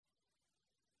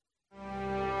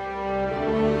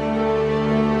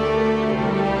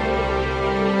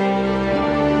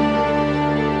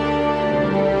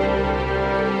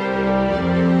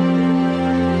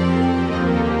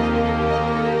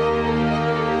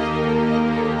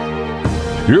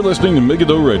You're listening to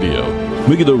Megiddo Radio.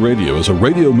 Megiddo Radio is a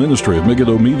radio ministry of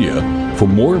Megiddo Media. For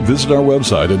more, visit our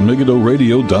website at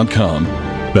megiddoradio.com.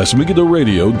 That's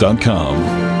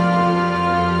megiddoradio.com.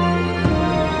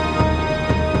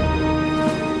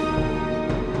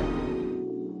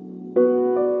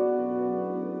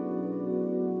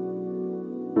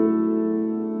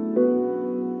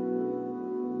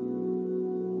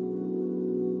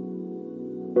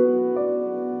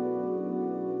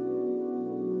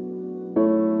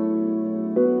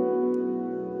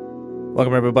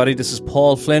 Welcome, everybody. This is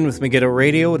Paul Flynn with Megiddo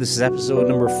Radio. This is episode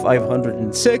number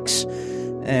 506,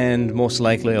 and most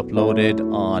likely uploaded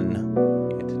on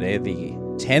today, the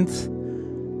 10th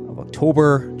of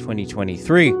October,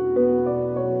 2023.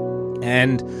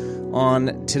 And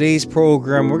on today's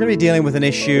program, we're going to be dealing with an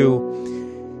issue.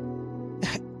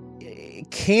 It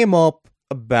came up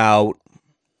about,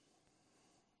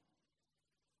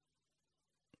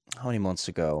 how many months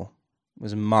ago? It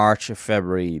was March or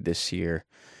February this year.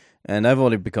 And I've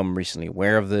only become recently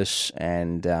aware of this,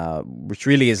 and which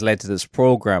really has led to this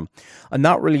program. I'm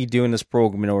not really doing this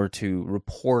program in order to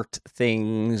report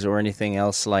things or anything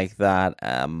else like that.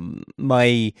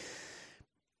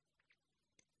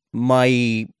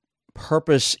 My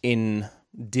purpose in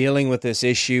dealing with this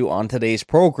issue on today's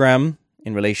program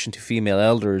in relation to female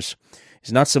elders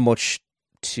is not so much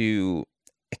to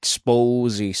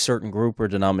expose a certain group or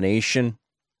denomination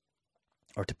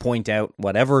or to point out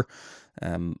whatever.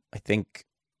 I think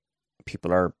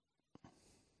people are,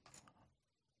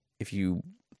 if you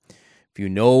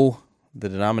know the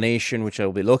denomination which I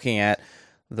will be looking at,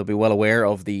 they'll be well aware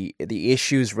of the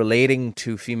issues relating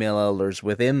to female elders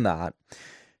within that.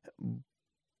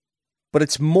 But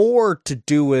it's more to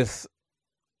do with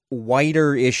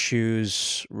wider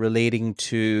issues relating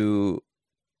to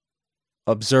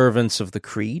observance of the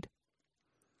creed,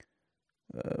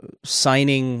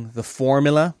 signing the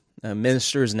formula,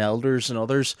 ministers and elders and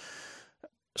others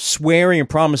swearing and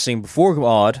promising before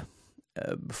God,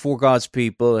 before God's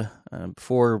people,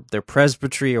 before their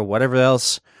presbytery or whatever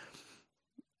else,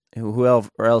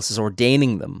 whoever else is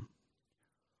ordaining them.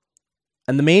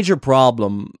 And the major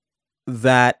problem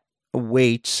that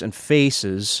awaits and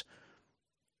faces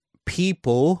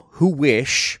people who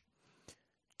wish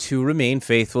to remain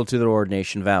faithful to their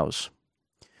ordination vows.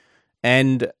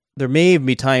 And there may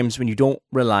be times when you don't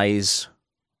realize,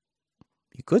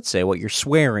 you could say, what you're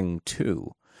swearing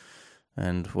to.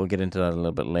 And we'll get into that a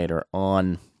little bit later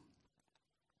on.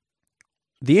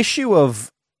 The issue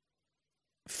of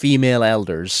female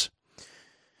elders,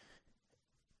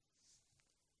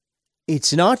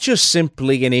 it's not just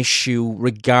simply an issue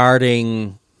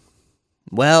regarding,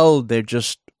 well,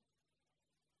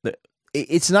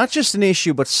 it's not just an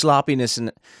issue but sloppiness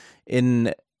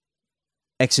in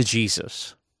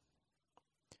exegesis.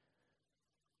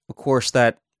 Of course,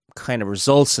 that kind of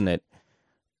results in it.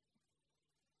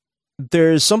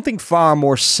 There's something far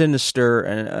more sinister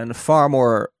and far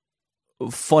more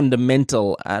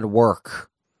fundamental at work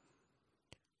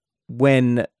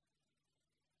when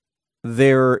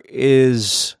there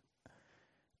is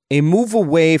a move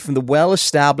away from the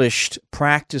well-established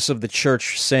practice of the church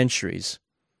for centuries,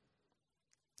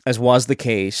 as was the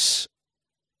case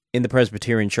in the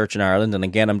Presbyterian Church in Ireland. And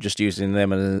again, I'm just using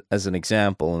them as an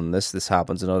example, and this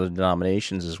happens in other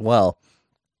denominations as well.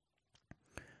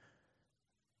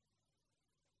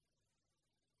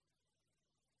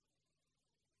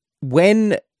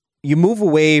 When you move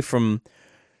away from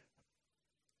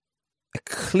a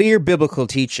clear biblical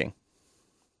teaching,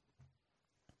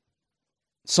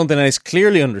 something that is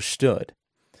clearly understood,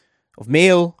 of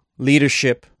male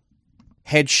leadership,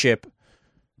 headship,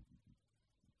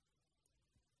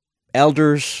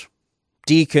 elders,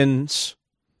 deacons,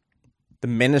 the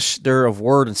minister of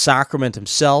word and sacrament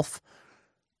himself.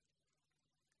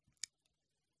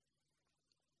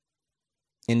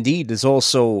 Indeed, there's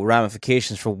also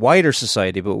ramifications for wider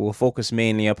society, but we'll focus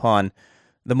mainly upon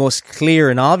the most clear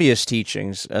and obvious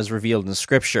teachings as revealed in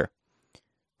Scripture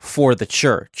for the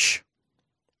church,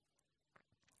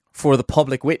 for the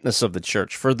public witness of the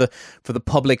church, for the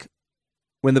public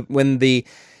when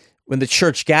the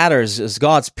church gathers as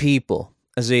God's people,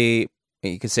 as you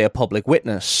could say, a public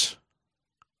witness.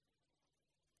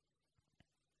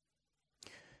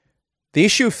 The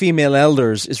issue of female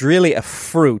elders is really a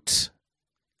fruit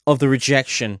of the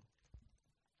rejection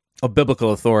of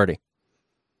biblical authority.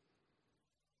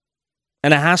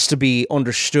 And it has to be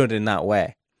understood in that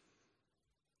way.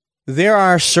 There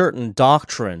are certain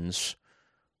doctrines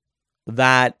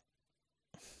that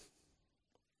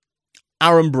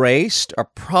are embraced, are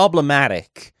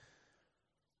problematic,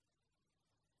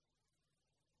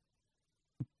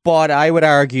 but I would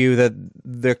argue that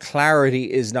the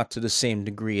clarity is not to the same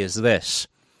degree as this.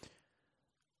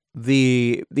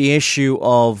 The issue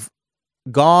of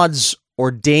God's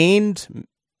ordained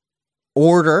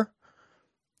order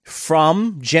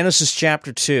from Genesis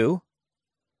chapter 2,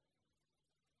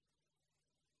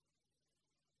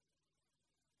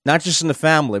 not just in the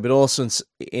family, but also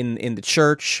in the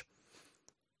church,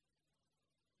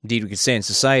 indeed we could say in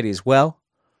society as well,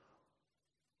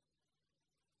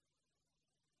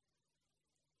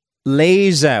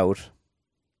 lays out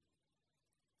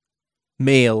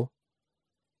male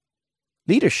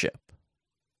leadership.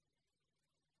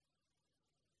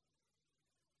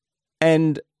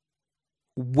 And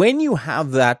when you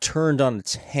have that turned on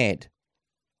its head,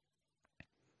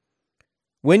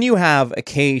 when you have a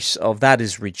case of that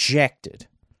is rejected,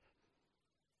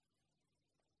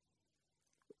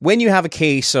 when you have a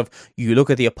case of you look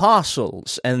at the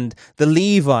apostles and the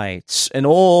Levites and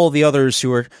all the others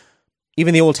who are,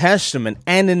 even the Old Testament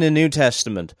and in the New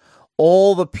Testament,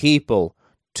 all the people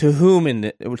to whom,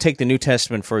 we'll take the New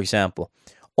Testament for example,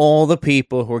 all the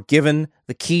people who are given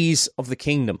the keys of the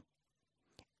kingdom,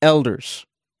 elders,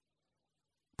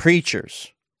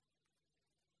 preachers,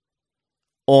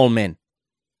 all men.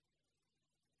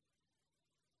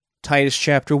 Titus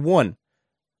chapter 1,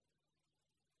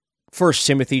 1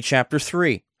 Timothy chapter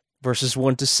 3, verses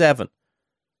 1 to 7.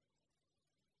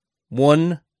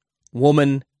 One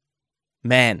woman,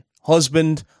 man,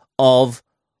 husband of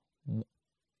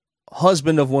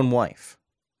one wife,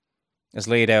 as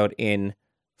laid out in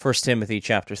 1 Timothy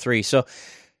chapter 3. So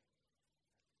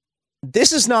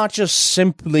this is not just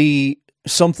simply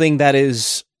something that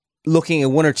is looking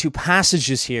at one or two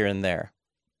passages here and there,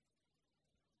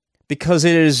 because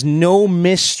it is no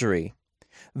mystery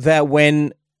that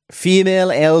when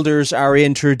female elders are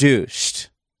introduced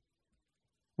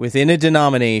within a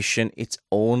denomination, it's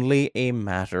only a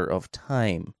matter of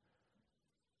time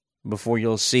before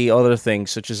you'll see other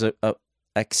things such as a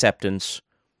acceptance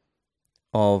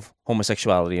of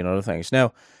homosexuality and other things.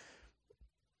 Now,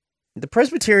 the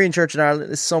Presbyterian Church in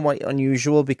Ireland is somewhat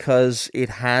unusual because it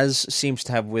seems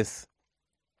to have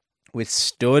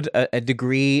withstood a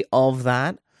degree of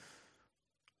that.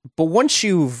 But once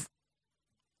you've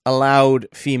allowed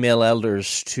female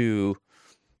elders to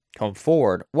come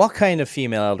forward, what kind of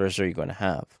female elders are you going to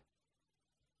have?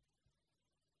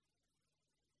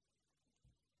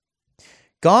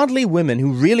 Godly women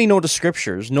who really know the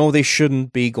scriptures know they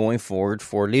shouldn't be going forward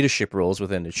for leadership roles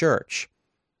within the church.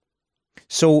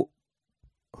 So,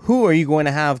 who are you going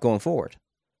to have going forward?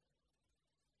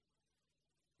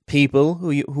 People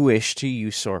who wish to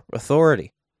usurp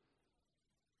authority.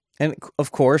 And,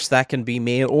 of course, that can be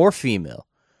male or female.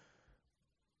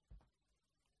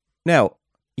 Now,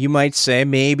 you might say,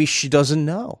 maybe she doesn't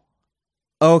know.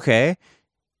 Okay.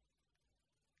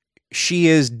 She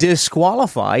is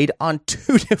disqualified on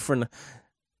two different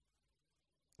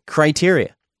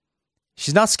criteria.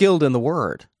 She's not skilled in the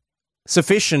word,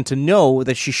 sufficient to know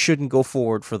that she shouldn't go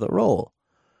forward for the role.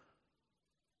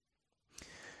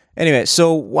 Anyway,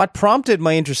 so what prompted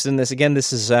my interest in this, again,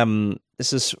 this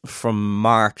is from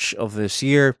March of this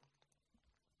year,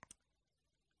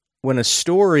 when a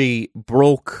story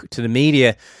broke to the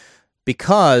media,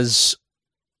 because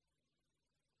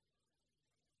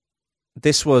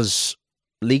this was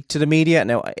leaked to the media.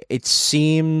 Now, it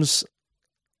seems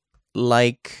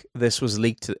like this was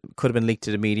could have been leaked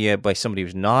to the media by somebody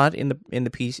who's not in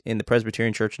the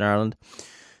Presbyterian Church in Ireland.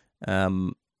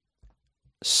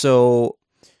 So,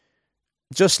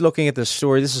 just looking at the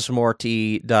story, this is from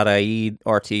RT.ie.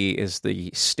 RT is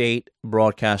the state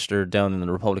broadcaster down in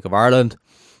the Republic of Ireland.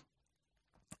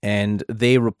 And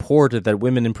they reported that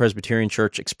women in Presbyterian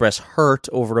Church express hurt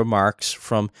over remarks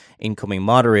from incoming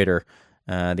moderator.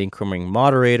 The incoming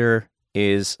moderator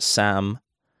is Sam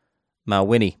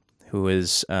Mawhinney, who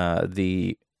is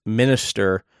the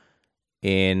minister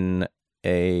in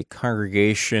a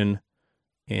congregation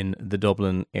in the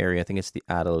Dublin area. I think it's the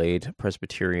Adelaide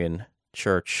Presbyterian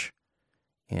Church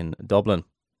in Dublin.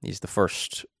 He's the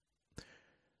first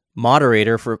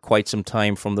moderator for quite some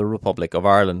time from the Republic of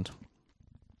Ireland.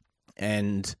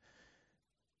 And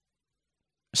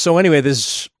so anyway,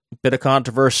 there's a bit of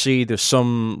controversy. There's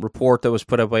some report that was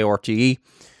put out by RTE,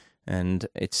 and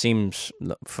it seems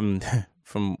from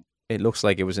it looks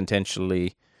like it was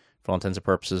intentionally, for all intents and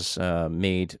purposes,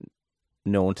 made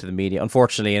known to the media.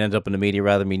 Unfortunately, it ended up in the media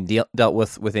rather than being dealt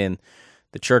with within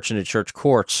the church and the church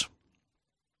courts.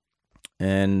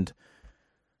 And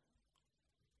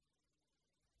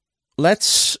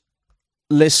let's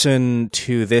listen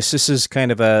to this. This is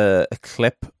kind of a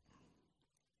clip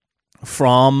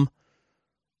from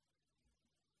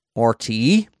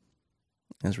RTE,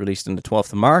 It was released on the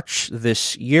 12th of March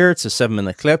this year. It's a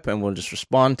 7-minute clip, and we'll just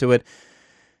respond to it.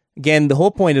 Again, the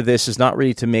whole point of this is not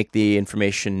really to make the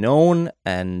information known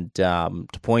and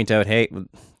to point out, hey,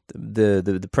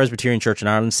 the Presbyterian Church in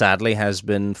Ireland, sadly, has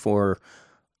been for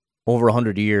over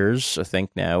 100 years, I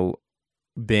think now,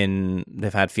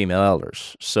 they've had female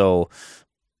elders. So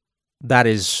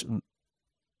there's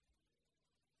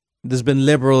been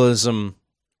liberalism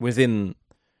within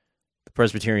the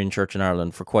Presbyterian Church in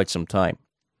Ireland for quite some time.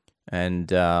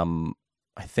 And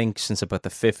I think since about the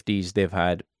 50s, they've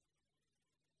had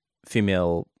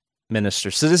female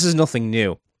ministers. So this is nothing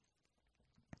new.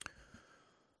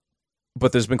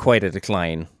 But there's been quite a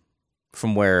decline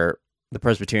from where the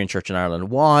Presbyterian Church in Ireland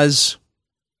was,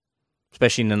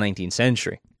 especially in the 19th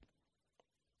century.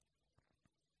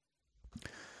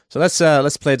 So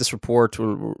let's play this report.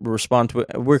 We'll respond to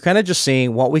it. We're kind of just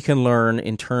saying what we can learn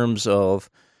in terms of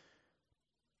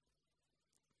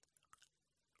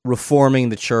reforming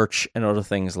the church and other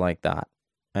things like that,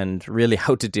 and really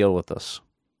how to deal with this.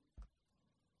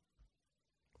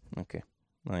 Okay,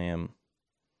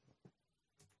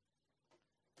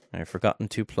 I've forgotten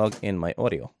to plug in my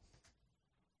audio.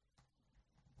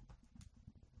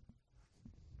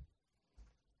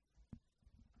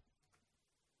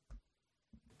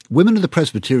 Women in the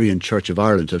Presbyterian Church of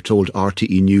Ireland have told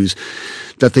RTE News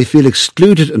that they feel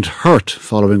excluded and hurt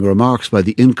following remarks by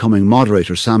the incoming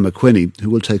moderator Sam McQuinney, who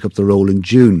will take up the role in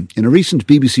June. In a recent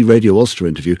BBC Radio Ulster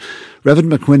interview,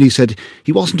 Reverend McQuinney said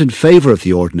he wasn't in favour of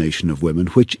the ordination of women,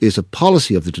 which is a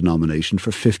policy of the denomination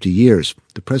for 50 years.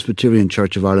 The Presbyterian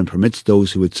Church of Ireland permits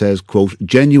those who, it says, quote,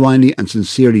 genuinely and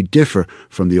sincerely differ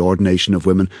from the ordination of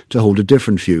women to hold a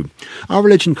different view. Our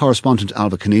religion correspondent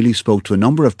Alva Keneally spoke to a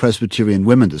number of Presbyterian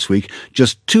women this week.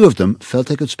 Just 2 of them felt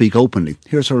they could speak openly.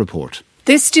 Here's her report.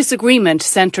 This disagreement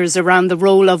centres around the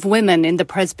role of women in the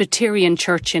Presbyterian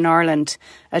Church in Ireland,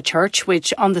 a church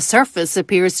which on the surface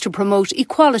appears to promote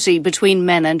equality between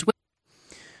men and women.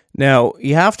 Now,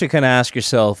 you have to kind of ask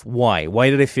yourself, why?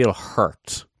 Why do they feel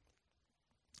hurt?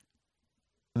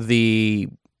 The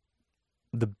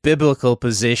biblical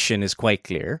position is quite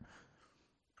clear.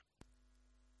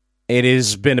 It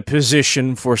has been a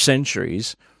position for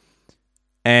centuries,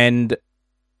 and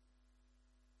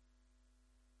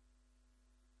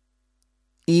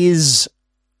is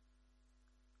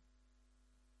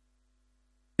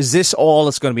this all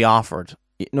that's going to be offered?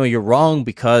 No, you're wrong,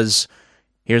 because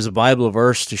here's a Bible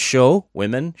verse to show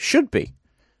women should be,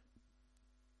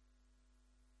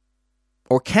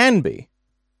 or can be,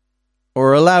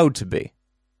 or allowed to be.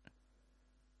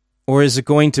 Or is it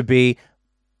going to be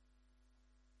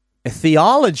a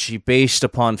theology based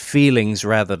upon feelings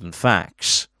rather than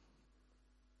facts?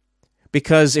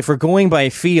 Because if we're going by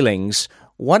feelings,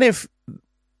 what if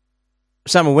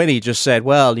Sam McQuinney just said,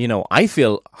 well, I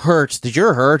feel hurt that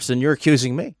you're hurt and you're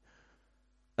accusing me?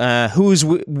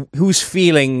 Whose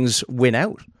feelings win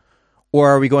out? Or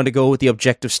are we going to go with the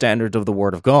objective standard of the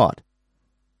Word of God?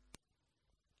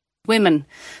 Women.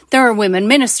 There are women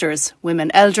ministers, women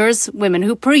elders, women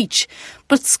who preach.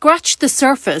 But scratch the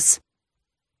surface.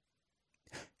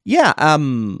 Yeah,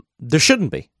 there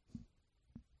shouldn't be.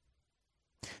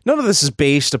 None of this is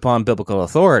based upon biblical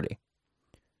authority.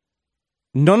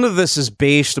 None of this is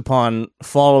based upon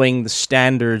following the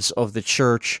standards of the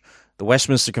church, the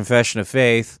Westminister Confession of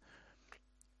Faith,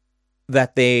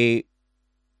 that they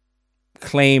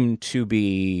claim to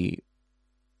be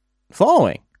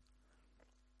following.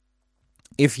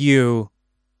 This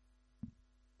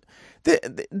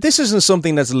isn't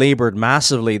something that's labored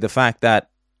massively, the fact that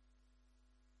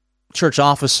church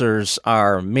officers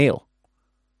are male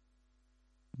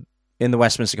in the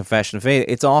Westminster Confession of Faith.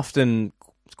 It's often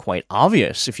quite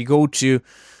obvious. If you go to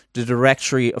the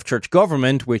Directory of Church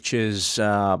Government, which is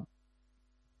a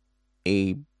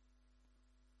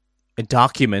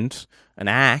document, an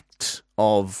act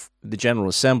of the General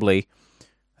Assembly,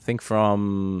 I think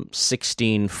from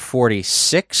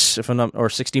 1646, or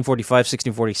 1645,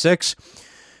 1646,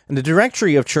 and the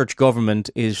Directory of Church Government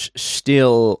is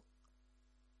still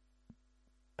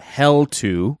held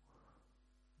to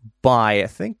by, I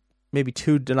think, maybe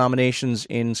 2 denominations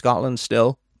in Scotland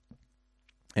still.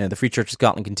 The Free Church of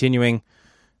Scotland continuing,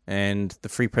 and the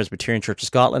Free Presbyterian Church of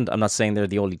Scotland. I'm not saying they're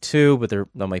the only 2, but there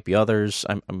might be others.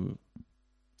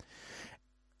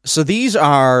 So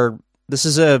this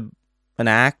is an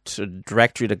act, a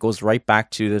directory that goes right back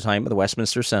to the time of the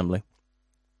Westminster Assembly.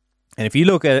 And if you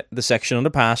look at the section under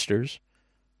pastors,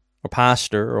 or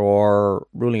pastor, or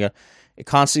ruling, it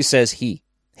constantly says he,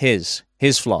 his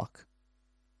flock.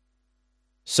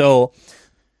 So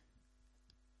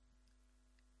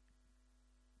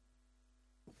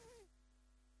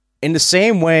in the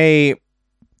same way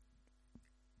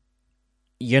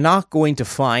you're not going to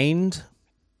find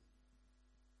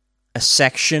a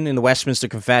section in the Westminster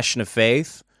Confession of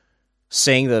Faith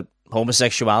saying that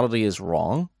homosexuality is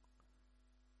wrong,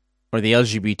 or the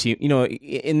LGBT,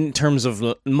 in terms of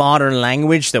modern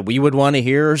language that we would want to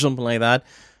hear or something like that,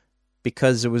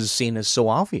 because it was seen as so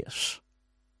obvious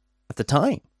at the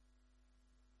time.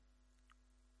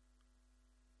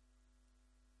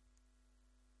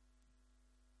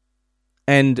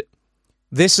 And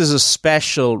this is a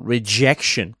special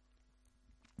rejection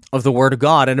of the Word of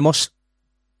God, and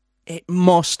it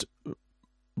must,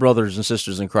 brothers and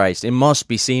sisters in Christ, it must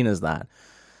be seen as that.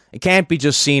 It can't be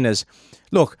just seen as,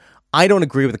 look, I don't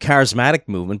agree with the charismatic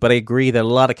movement, but I agree that a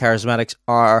lot of charismatics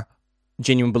are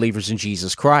genuine believers in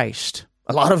Jesus Christ.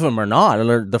 A lot of them are not.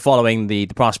 They're following the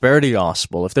prosperity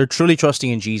gospel. If they're truly trusting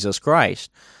in Jesus Christ.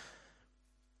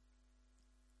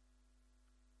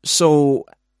 So,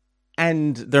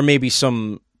 and there may be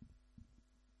some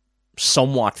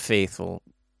somewhat faithful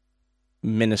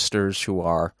ministers who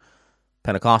are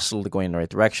Pentecostal, going in the right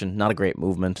direction. Not a great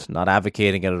movement, not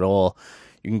advocating it at all.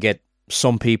 You can get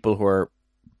some people who are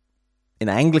in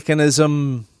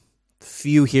Anglicanism,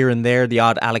 few here and there, the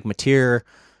odd Alec Mateer,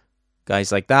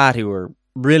 guys like that who are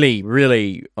really,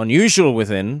 really unusual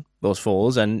within those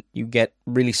folds, and you get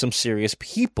really some serious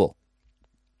people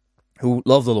who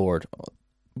love the Lord.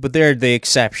 But they're the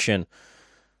exception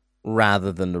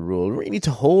rather than the rule. We need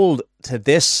to hold to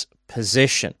this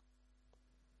position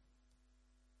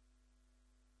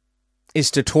is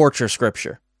to torture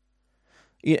Scripture.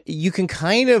 You can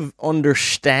kind of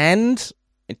understand,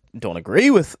 don't agree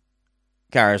with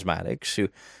charismatics,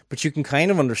 but you can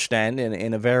kind of understand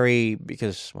in a very,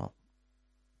 because, well,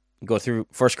 you go through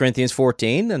 1 Corinthians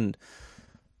 14 and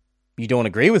you don't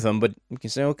agree with them, but you can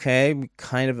say, okay,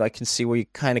 I can see where you're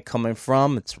kind of coming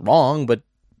from. It's wrong, but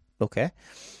okay.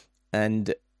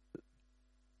 And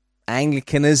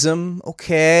Anglicanism,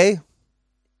 okay.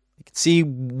 You can see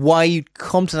why you'd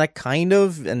come to that kind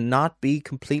of and not be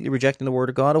completely rejecting the Word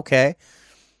of God, okay.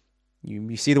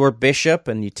 You see the word bishop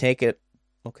and you take it,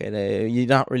 okay, you're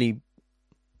not really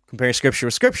comparing Scripture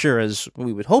with Scripture as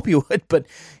we would hope you would, but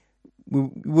we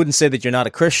wouldn't say that you're not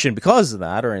a Christian because of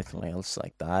that or anything else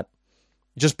like that,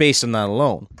 just based on that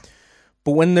alone.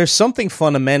 But when there's something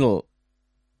fundamental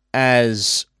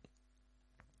as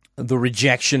the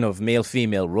rejection of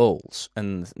male-female roles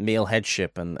and male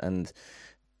headship and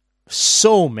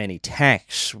so many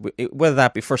texts, whether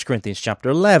that be 1 Corinthians chapter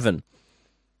 11,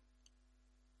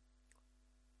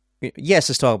 yes,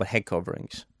 it's talking about head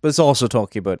coverings, but it's also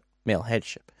talking about male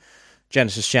headship.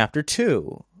 Genesis chapter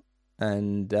 2,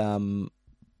 and time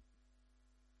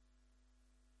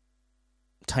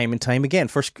and time again.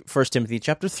 First Timothy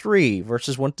chapter 3,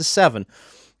 verses 1 to 7.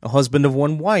 A husband of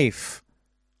one wife.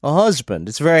 A husband.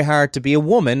 It's very hard to be a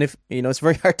woman. It's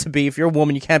very hard to be, if you're a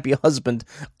woman, you can't be a husband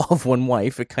of one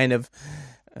wife. It kind of,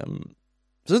 so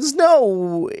there's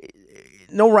no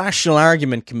rational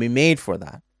argument can be made for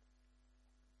that.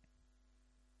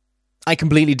 I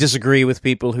completely disagree with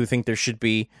people who think there should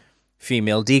be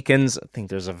female deacons. I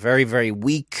think there's a very, very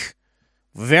weak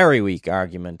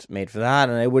argument made for that.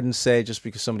 And I wouldn't say just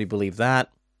because somebody believed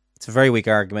that. It's a very weak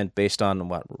argument based on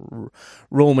what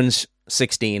Romans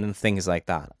 16 and things like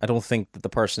that. I don't think that the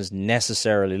person is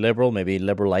necessarily liberal, maybe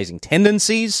liberalizing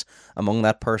tendencies among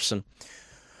that person.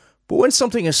 But when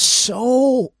something is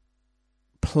so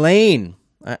plain,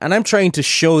 and I'm trying to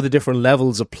show the different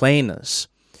levels of plainness,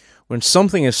 when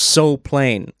something is so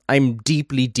plain, I'm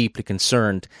deeply, deeply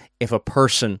concerned if a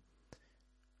person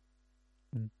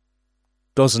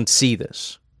doesn't see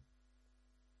this.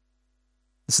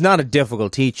 It's not a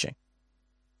difficult teaching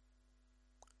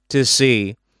to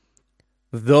see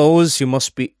those who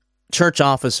must be church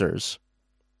officers,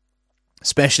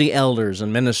 especially elders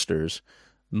and ministers,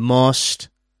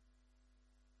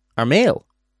 are male.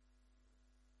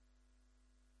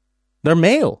 They're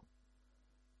male.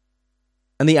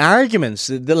 And the arguments,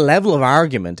 the level of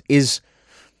argument is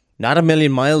not a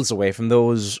million miles away from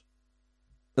those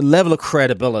level of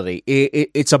credibility.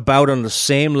 It's about on the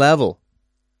same level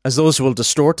as those who will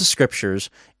distort the Scriptures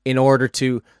in order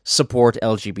to support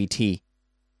LGBT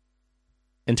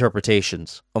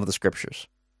interpretations of the Scriptures.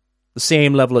 The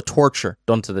same level of torture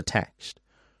done to the text.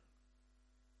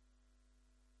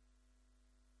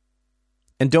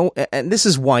 And this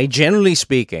is why, generally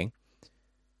speaking,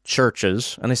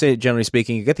 churches, and I say generally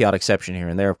speaking, you get the odd exception here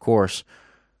and there, of course,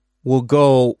 will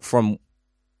go from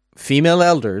female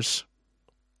elders,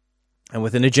 and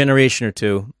within a generation or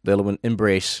two, they'll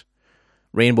embrace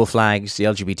rainbow flags, the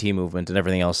LGBT movement, and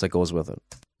everything else that goes with it.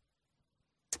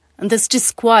 And there's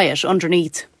disquiet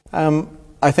underneath.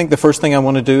 I think the first thing I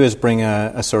want to do is bring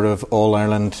a sort of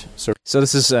all-Ireland... So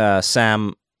this is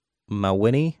Sam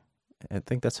Mawhinney. I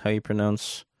think that's how you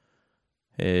pronounce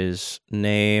his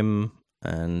name.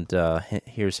 And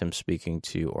here's him speaking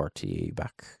to RTE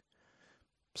back.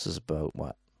 This is about,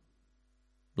 what?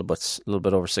 A little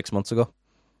bit over 6 months ago.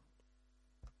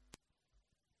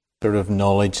 Sort of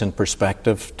knowledge and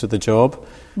perspective to the job.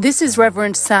 This is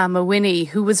Reverend Sam Mawhinney,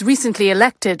 who was recently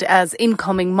elected as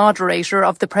incoming moderator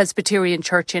of the Presbyterian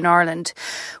Church in Ireland.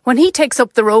 When he takes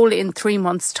up the role in 3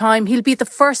 months' time, he'll be the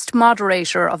first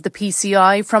moderator of the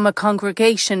PCI from a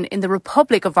congregation in the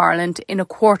Republic of Ireland in a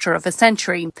quarter of a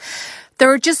century.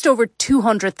 There are just over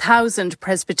 200,000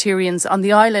 Presbyterians on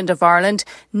the island of Ireland.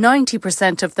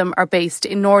 90% of them are based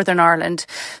in Northern Ireland.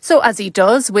 So as he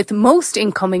does with most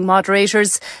incoming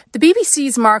moderators, the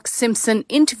BBC's Mark Simpson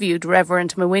interviewed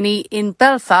Reverend Mawhinney in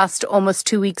Belfast almost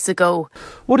 2 weeks ago.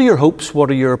 What are your hopes?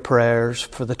 What are your prayers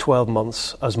for the 12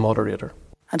 months as moderator?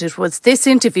 And it was this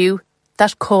interview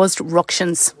that caused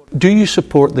ructions. Do you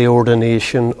support the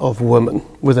ordination of women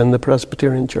within the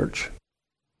Presbyterian Church?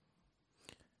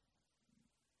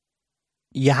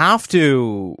 You have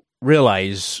to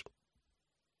realize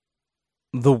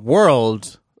the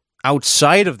world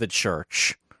outside of the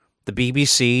church, the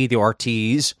BBC, the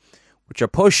RTs, which are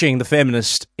pushing the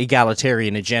feminist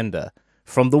egalitarian agenda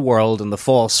from the world and the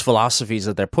false philosophies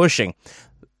that they're pushing.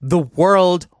 The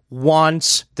world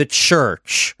wants the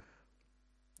church,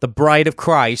 the bride of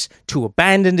Christ, to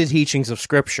abandon the teachings of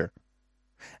Scripture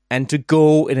and to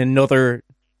go in another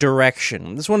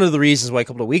direction. That's one of the reasons why a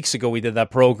couple of weeks ago we did that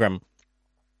program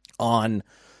on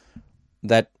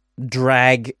that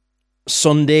drag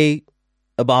Sunday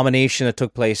abomination that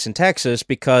took place in Texas,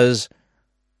 because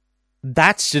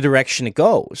that's the direction it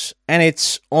goes. And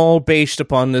it's all based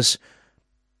upon this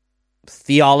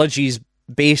theologies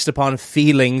based upon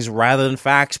feelings rather than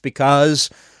facts,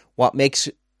 because what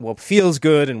feels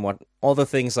good and what other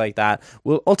things like that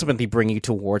will ultimately bring you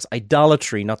towards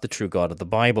idolatry, not the true God of the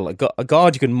Bible. A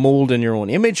God you can mold in your own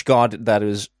image, God that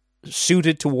is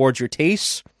suited towards your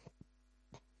tastes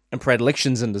and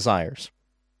predilections and desires.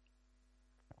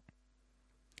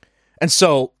 And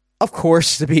so, of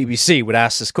course, the BBC would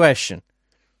ask this question.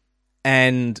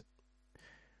 And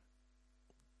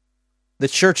the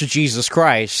Church of Jesus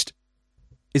Christ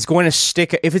is going to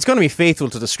stick, if it's going to be faithful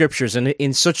to the Scriptures and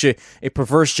in such a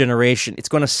perverse generation, it's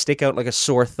going to stick out like a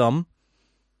sore thumb.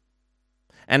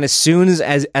 And as soon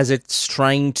as it's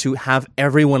trying to have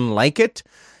everyone like it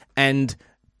and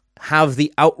have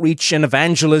the outreach and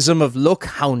evangelism of, look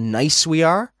how nice we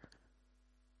are.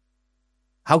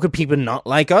 How could people not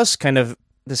like us?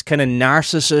 This kind of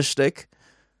narcissistic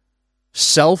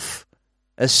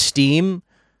self-esteem,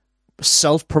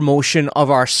 self-promotion of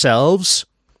ourselves,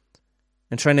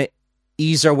 and trying to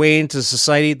ease our way into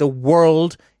society. The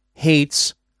world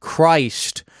hates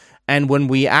Christ. And when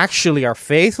we actually are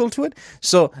faithful to it,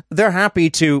 so they're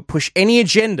happy to push any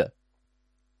agenda.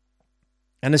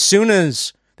 And as soon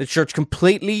as the church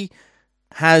completely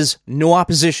has no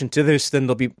opposition to this, then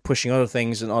they'll be pushing other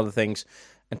things, and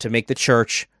to make the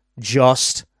church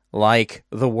just like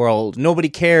the world. Nobody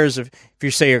cares if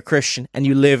you say you're a Christian and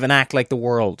you live and act like the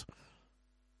world.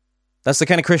 That's the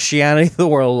kind of Christianity the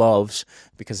world loves,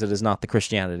 because it is not the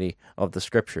Christianity of the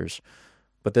Scriptures.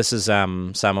 But this is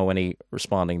Sam Mawhinney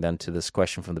responding then to this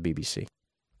question from the BBC.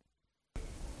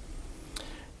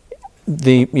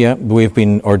 We've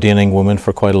been ordaining women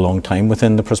for quite a long time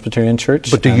within the Presbyterian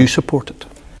Church. But do you support it?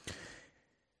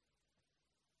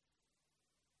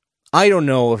 I don't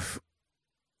know if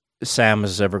Sam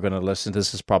is ever going to listen.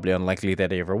 This is probably unlikely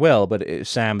that he ever will. But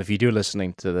Sam, if you do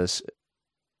listening to this,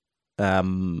 I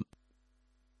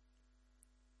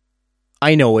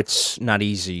know it's not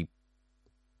easy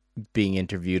being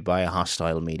interviewed by a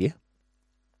hostile media.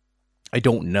 I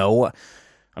don't know.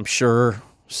 I'm sure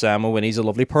Sam Mawhinney's a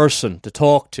lovely person to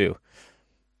talk to.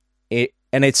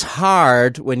 And it's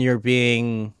hard when you're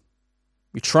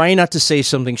trying not to say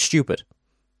something stupid.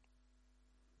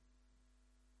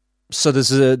 So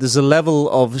there's a level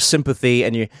of sympathy,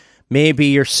 and maybe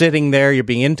you're sitting there, you're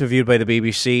being interviewed by the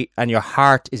BBC, and your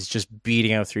heart is just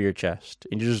beating out through your chest.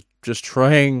 And you're just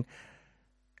trying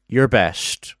your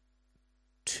best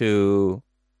to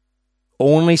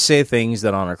only say things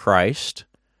that honor Christ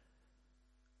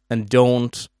and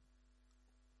don't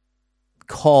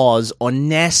cause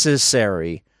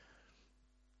unnecessary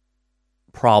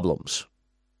problems.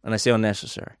 And I say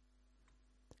unnecessary.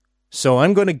 So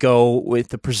I'm going to go with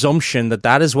the presumption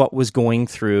that is what was going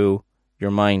through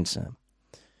your mind, Sam.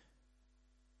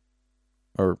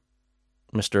 Or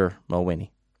Mr.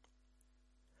 Mawhinney.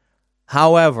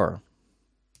 However,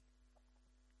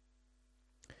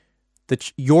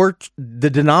 the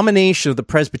denomination of the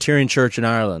Presbyterian Church in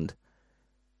Ireland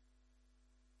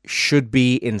should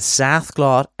be in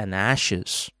sackcloth and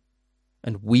ashes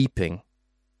and weeping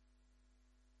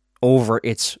over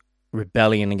its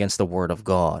rebellion against the Word of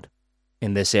God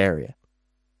in this area.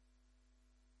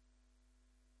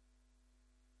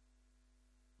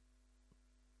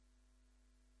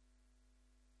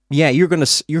 Yeah, you're gonna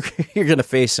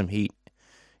face some heat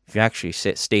if you actually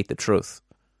state the truth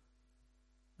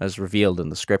as revealed in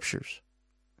the Scriptures.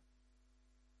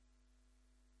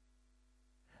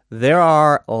 There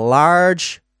are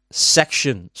large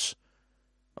sections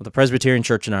of the Presbyterian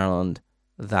Church in Ireland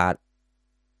that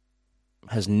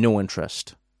has no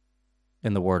interest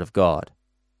in the Word of God,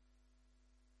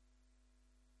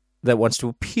 that wants to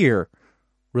appear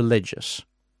religious.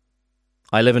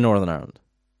 I live in Northern Ireland.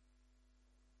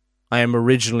 I am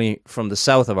originally from the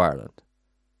south of Ireland.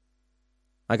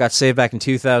 I got saved back in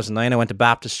 2009. I went to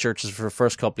Baptist churches for the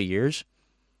first couple of years.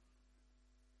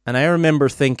 And I remember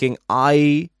thinking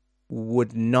I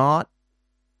would not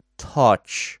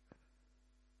touch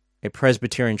a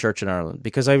Presbyterian church in Ireland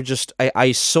because I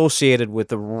associated with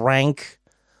the rank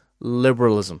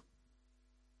liberalism.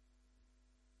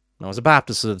 I was a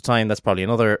Baptist at the time. That's probably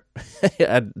another...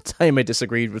 At the time I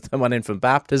disagreed with them on infant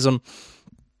baptism.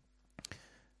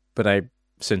 But I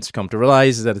since come to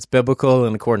realize that it's biblical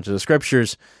and according to the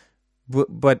Scriptures.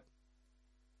 But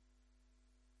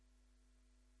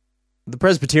the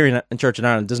Presbyterian Church in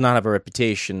Ireland does not have a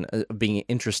reputation of being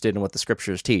interested in what the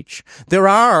Scriptures teach. There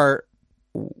are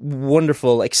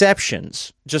wonderful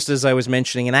exceptions, just as I was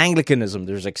mentioning in Anglicanism.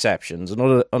 There's exceptions,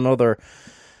 and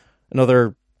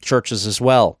other churches as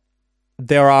well.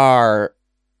 There are,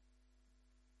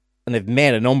 and I've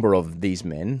met a number of these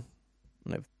men,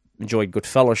 and I've enjoyed good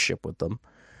fellowship with them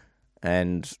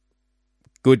and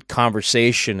good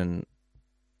conversation and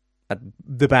at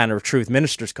the Banner of Truth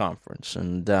Ministers Conference.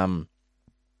 And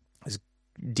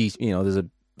there's a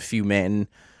few men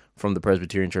from the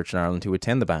Presbyterian Church in Ireland who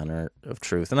attend the Banner of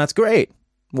Truth, and that's great,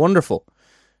 wonderful.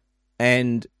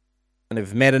 And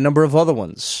I've met a number of other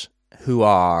ones who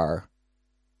are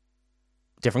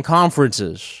different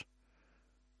conferences.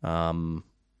 And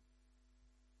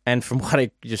from what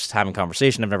I just having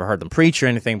conversation, I've never heard them preach or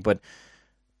anything, but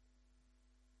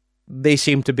they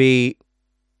seem to be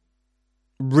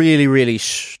really, really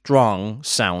strong,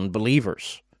 sound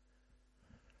believers.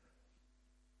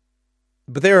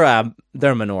 But they're a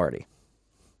minority.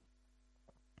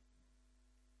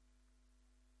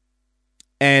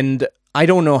 And I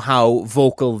don't know how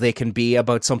vocal they can be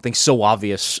about something so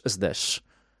obvious as this.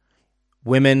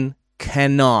 Women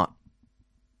cannot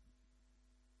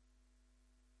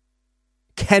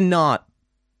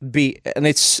be, and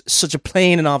it's such a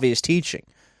plain and obvious teaching.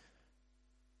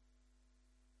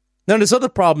 Now, there's other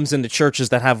problems in the churches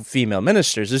that have female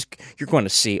ministers. You're going to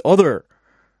see other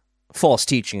false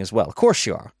teaching as well. Of course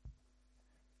you are.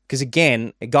 Because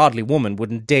again, a godly woman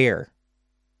wouldn't dare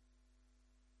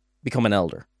become an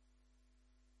elder.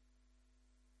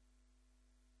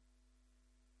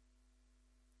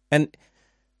 And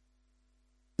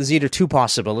there's either two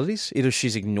possibilities. Either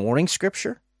she's ignoring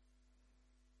Scripture,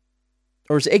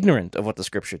 or is ignorant of what the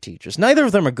Scripture teaches. Neither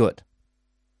of them are good.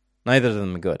 Neither of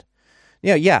them are good.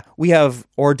 Yeah, we have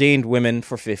ordained women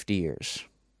for 50 years.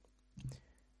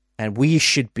 And we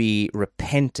should be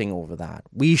repenting over that.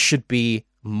 We should be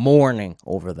mourning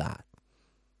over that.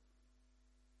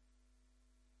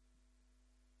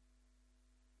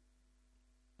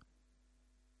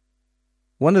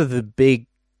 One of the big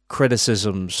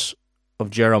criticisms of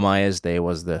Jeremiah's day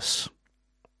was this: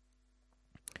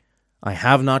 I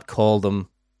have not called them,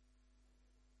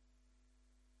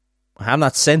 I have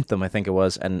not sent them, I think it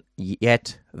was, and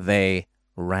yet they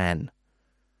ran.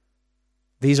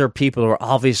 These are people who are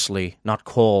obviously not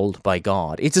called by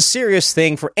God. It's a serious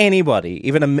thing for anybody,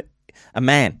 even a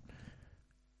man.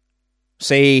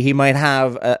 Say he might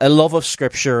have a love of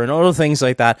Scripture and other things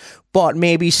like that, but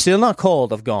maybe still not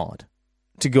called of God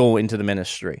to go into the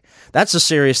ministry. That's a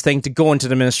serious thing, to go into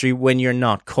the ministry when you're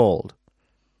not called.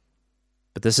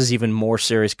 But this is even more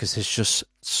serious because it's just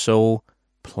so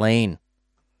plain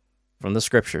from the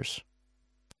Scriptures.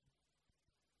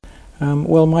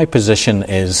 Well, my position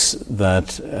is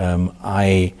that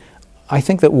I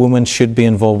think that women should be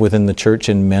involved within the church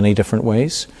in many different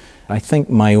ways. I think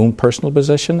my own personal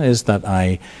position is that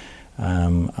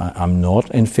I'm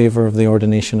not in favour of the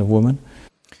ordination of women.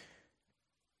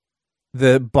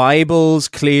 The Bible's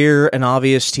clear and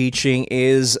obvious teaching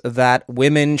is that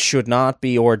women should not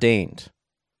be ordained.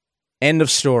 End of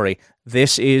story.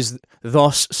 This is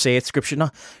thus saith Scripture.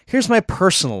 Now, here's my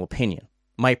personal opinion.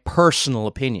 My personal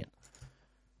opinion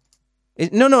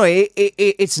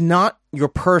It's not your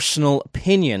personal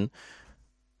opinion.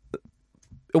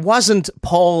 It wasn't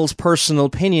Paul's personal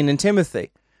opinion in Timothy.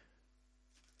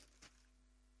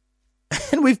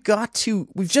 And we've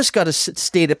just got to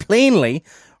state it plainly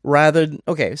rather than,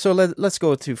 okay, so let's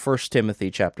go to 1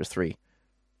 Timothy chapter 3.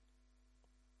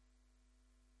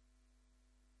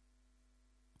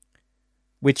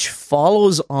 Which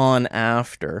follows on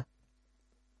after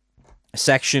a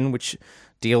section which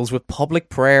deals with public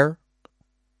prayer.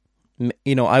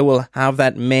 I will have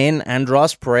that men,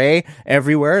 andros, pray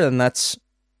everywhere, and that's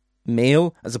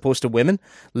male as opposed to women,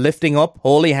 lifting up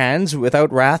holy hands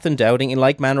without wrath and doubting, in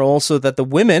like manner also that the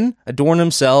women adorn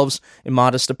themselves in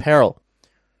modest apparel.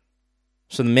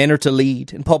 So the men are to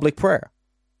lead in public prayer.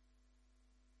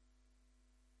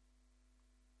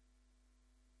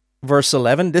 Verse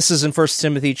 11, this is in 1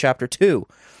 Timothy chapter 2,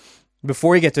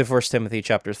 before you get to 1 Timothy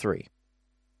chapter 3,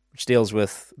 which deals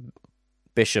with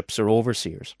bishops or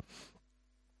overseers.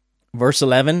 Verse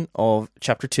 11 of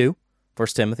chapter 2, 1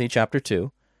 Timothy chapter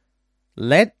 2,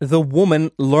 let the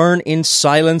woman learn in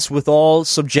silence with all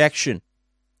subjection.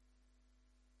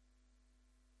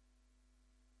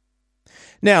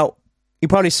 Now, you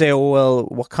probably say, oh, well,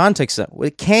 what context? Well,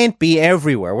 it can't be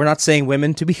everywhere. We're not saying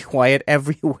women to be quiet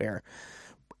everywhere.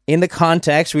 In the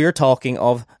context, we are talking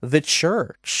of the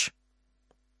church.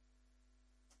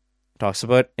 It talks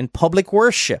about in public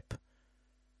worship.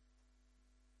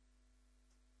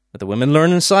 But the women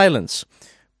learn in silence.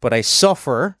 But I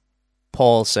suffer,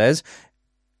 Paul says.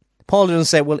 Paul doesn't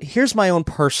say, well, here's my own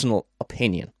personal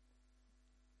opinion.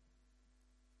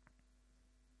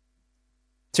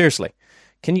 Seriously,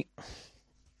 can you...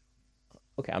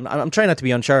 Okay, I'm trying not to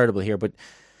be uncharitable here, but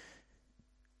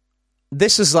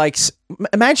this is like,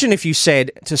 imagine if you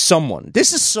said to someone,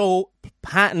 this is so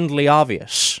patently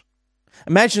obvious.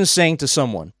 Imagine saying to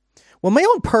someone, well, my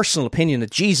own personal opinion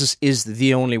that Jesus is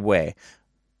the only way,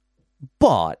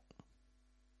 but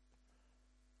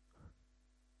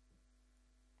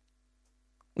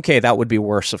okay, that would be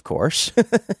worse, of course.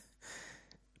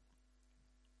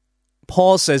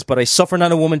 Paul says, but I suffer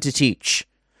not a woman to teach,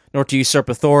 nor to usurp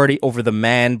authority over the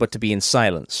man, but to be in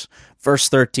silence. Verse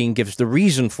 13 gives the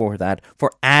reason for that.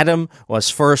 For Adam was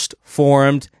first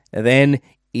formed, then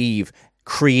Eve.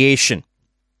 Creation.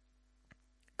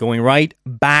 Going right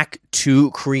back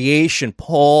to creation.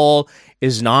 Paul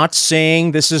is not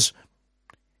saying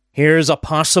here's a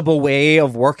possible way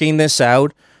of working this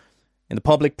out. In the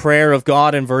public prayer of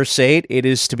God in verse 8, it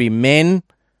is to be men,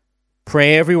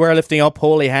 pray everywhere, lifting up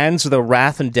holy hands without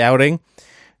wrath and doubting.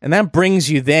 And that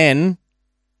brings you then,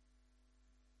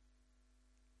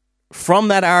 from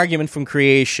that argument from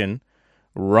creation,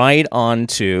 right on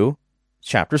to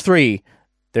chapter 3.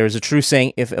 There's a true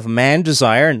saying, if a man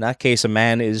desire, in that case a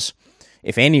man is,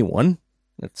 if anyone,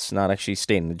 it's not actually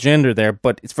stating the gender there,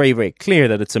 but it's very, very clear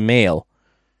that it's a male.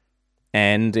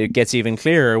 And it gets even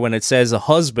clearer when it says a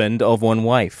husband of one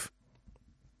wife.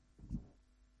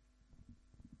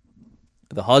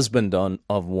 The husband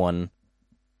of one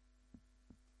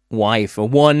wife. A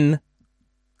one,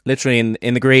 literally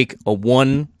in the Greek, a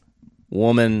one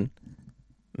woman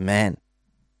man.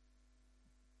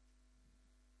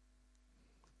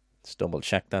 Let's double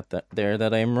check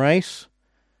that I'm right.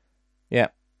 Yeah.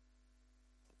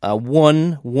 A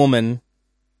one woman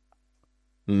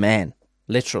man.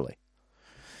 Literally.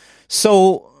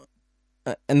 So,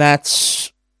 and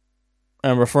that's,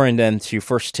 I'm referring then to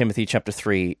 1 Timothy chapter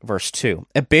 3, verse 2.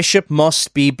 A bishop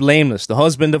must be blameless, the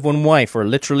husband of one wife, or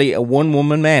literally a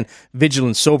one-woman man,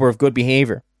 vigilant, sober, of good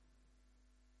behavior.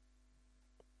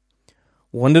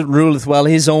 One that ruleth well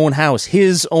his own house,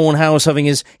 having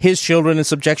his children in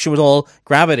subjection with all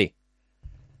gravity.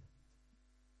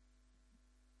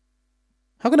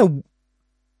 How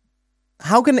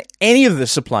can any of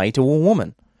this apply to a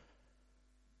woman?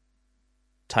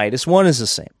 Titus 1 is the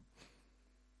same.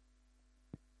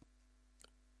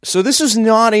 So this is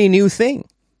not a new thing.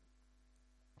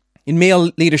 In male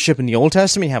leadership in the Old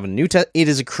Testament, you have a New Testament. It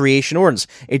is a creation ordinance.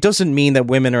 It doesn't mean that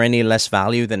women are any less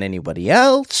valued than anybody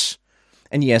else.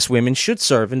 And yes, women should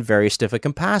serve in various different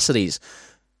capacities,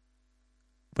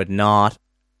 but not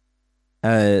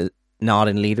in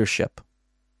leadership.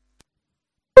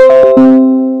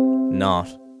 Not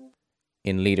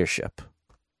in leadership.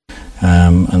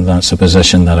 And that's a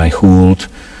position that I hold.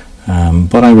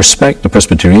 But I respect the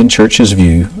Presbyterian Church's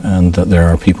view, and that there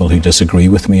are people who disagree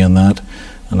with me on that.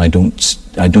 And I don't.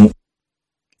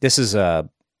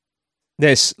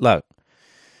 Look.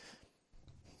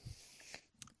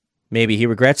 Maybe he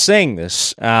regrets saying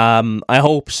this. I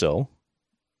hope so.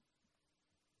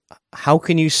 How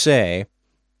can you say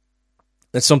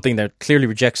that's something that clearly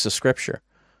rejects the Scripture?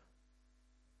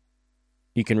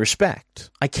 you can respect.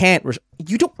 I can't.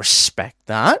 You don't respect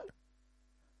that.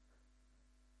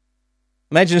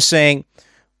 Imagine saying,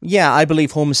 yeah, I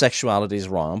believe homosexuality is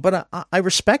wrong, but I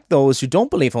respect those who don't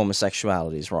believe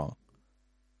homosexuality is wrong.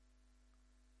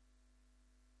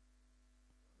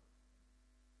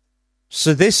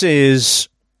 So this is,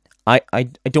 I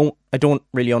don't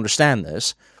really understand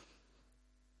this.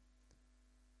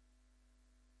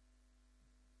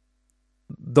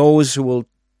 Those who will,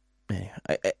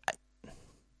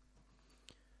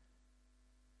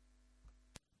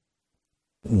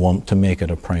 want to make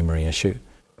it a primary issue.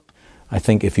 I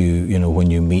think if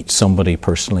when you meet somebody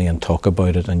personally and talk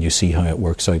about it and you see how it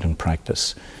works out in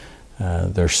practice,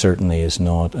 there certainly is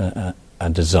not a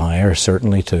desire,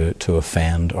 certainly, to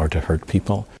offend or to hurt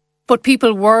people. But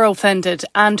people were offended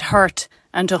and hurt,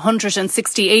 and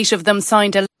 168 of them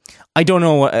signed a... I don't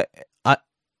know.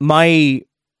 My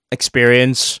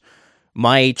experience,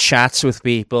 my chats with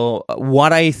people,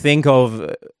 what I think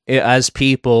of as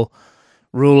people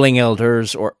ruling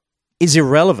elders is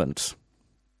irrelevant.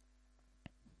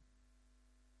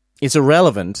 It's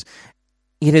irrelevant.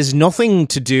 It has nothing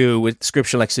to do with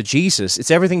scriptural exegesis. It's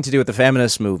everything to do with the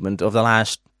feminist movement of the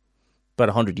last about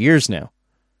 100 years now.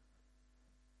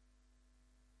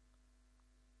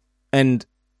 And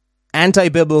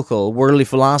anti-biblical worldly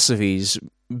philosophies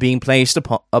being placed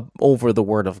over the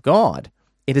Word of God.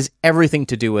 It has everything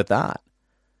to do with that.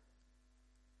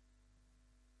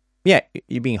 Yeah,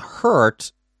 you're being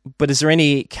hurt, but is there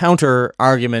any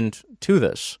counter-argument to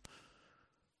this?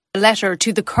 A letter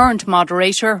to the current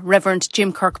moderator, Reverend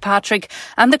Jim Kirkpatrick,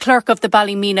 and the clerk of the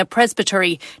Ballymena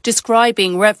Presbytery,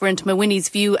 describing Reverend Mawhinney's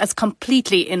view as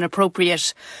completely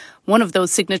inappropriate. One of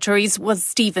those signatories was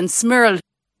Stephen Smirl.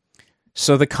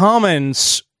 So the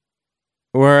comments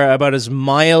were about as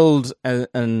mild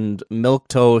and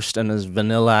milquetoast and as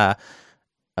vanilla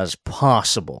as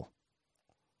possible.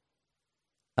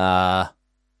 And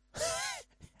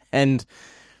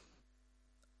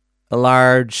a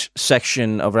large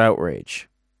section of outrage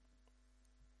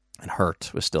and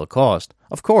hurt was still caused.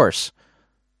 Of course.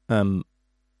 Who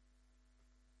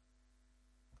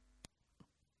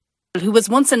was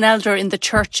once an elder in the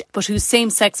church, but whose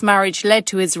same-sex marriage led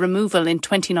to his removal in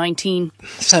 2019.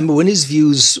 Sam Mawhinney's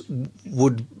views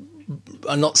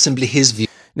are not simply his views.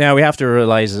 Now, we have to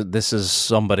realise that this is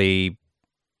somebody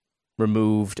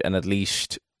removed, and at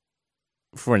least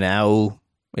for now,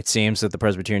 it seems that the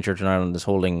Presbyterian Church in Ireland is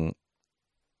holding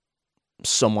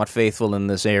somewhat faithful in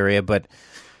this area, but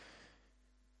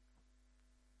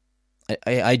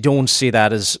I don't see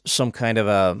that as some kind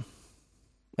of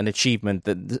an achievement.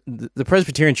 That the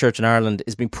Presbyterian Church in Ireland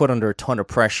is being put under a ton of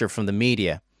pressure from the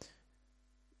media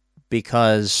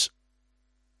because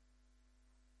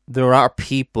there are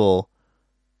people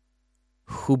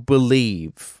who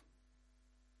believe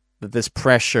that this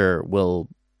pressure will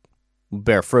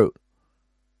bear fruit.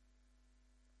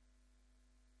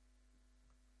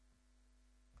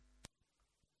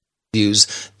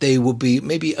 Views, they will be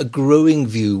maybe a growing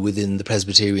view within the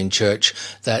Presbyterian Church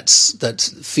that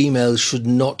females should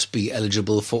not be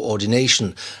eligible for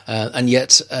ordination, and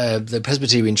yet the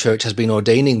Presbyterian Church has been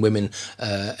ordaining women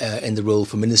in the role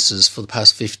for ministers for the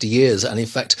past 50 years, and in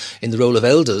fact in the role of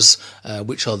elders,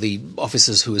 which are the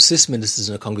officers who assist ministers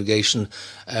in a congregation,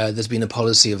 there's been a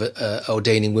policy of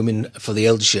ordaining women for the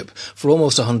eldership for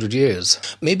almost 100 years.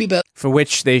 Maybe about for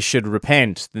which they should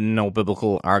repent. No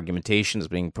biblical argumentation is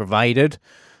being provided,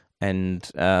 and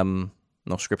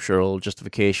no scriptural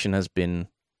justification has been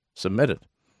submitted.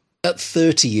 About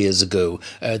 30 years ago,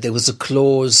 there was a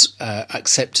clause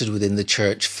accepted within the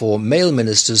church for male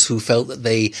ministers who felt that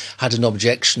they had an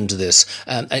objection to this.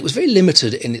 And it was very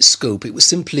limited in its scope. It was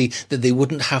simply that they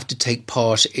wouldn't have to take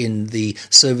part in the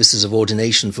services of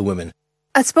ordination for women.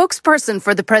 A spokesperson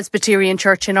for the Presbyterian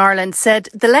Church in Ireland said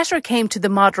the letter came to the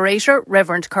moderator,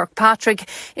 Reverend Kirkpatrick,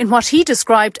 in what he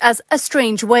described as a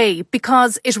strange way,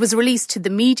 because it was released to the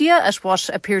media at what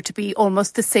appeared to be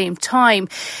almost the same time.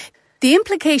 The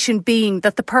implication being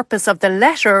that the purpose of the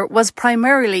letter was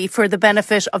primarily for the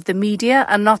benefit of the media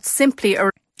and not simply a...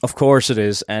 Of course it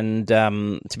is, and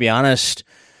to be honest,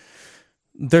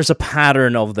 there's a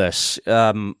pattern of this,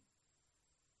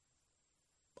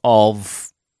 of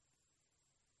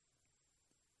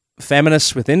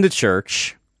feminists within the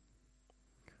church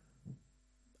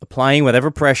applying whatever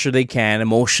pressure they can,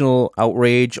 emotional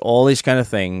outrage, all these kind of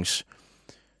things,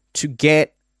 to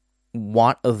get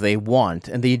what they want,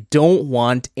 and they don't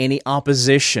want any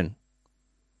opposition,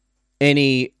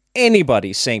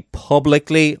 anybody saying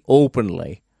publicly,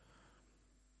 openly,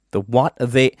 the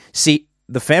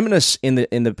feminists in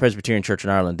the Presbyterian Church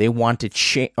in Ireland, they want to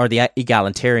change, or the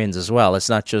egalitarians as well. It's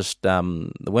not just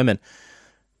the women.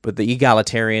 But the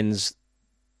egalitarians,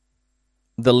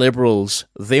 the liberals,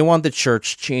 they want the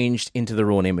church changed into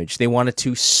their own image. They want it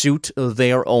to suit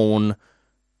their own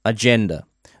agenda.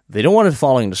 They don't want it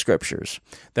following the scriptures.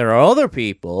 There are other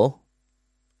people,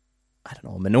 I don't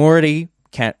know, minority,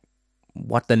 can't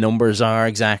what the numbers are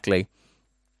exactly.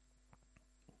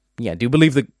 Yeah, do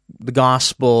believe the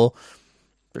gospel.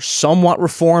 They're somewhat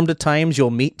reformed at times. You'll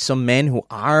meet some men who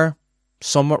are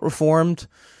somewhat reformed.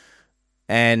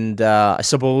 And I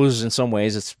suppose in some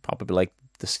ways it's probably like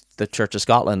the Church of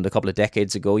Scotland a couple of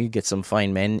decades ago. You get some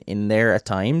fine men in there at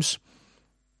times.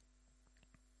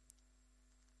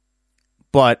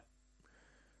 But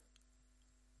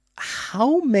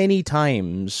how many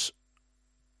times,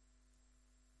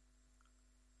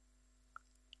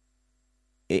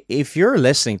 if you're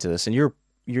listening to this and you've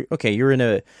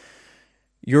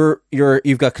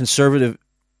got conservative,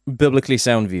 biblically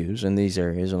sound views in these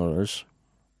areas and others,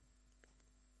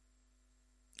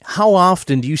 how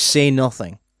often do you say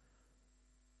nothing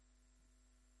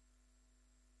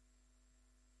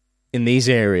in these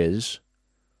areas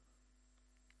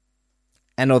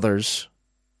and others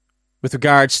with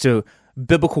regards to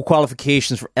biblical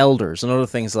qualifications for elders and other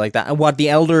things like that, and what the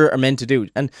elder are meant to do,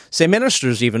 and say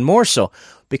ministers even more so,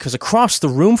 because across the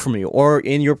room from you, or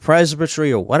in your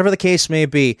presbytery, or whatever the case may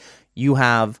be, you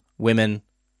have women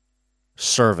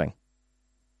serving.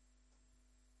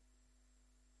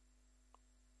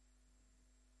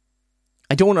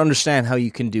 I don't understand how you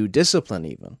can do discipline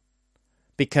even,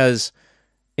 because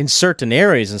in certain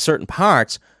areas, in certain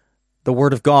parts, the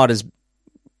Word of God is,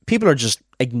 people are just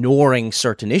ignoring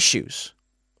certain issues.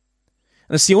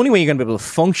 And it's the only way you're going to be able to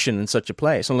function in such a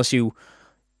place, unless you're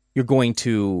going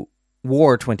to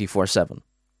war 24/7,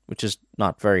 which is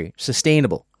not very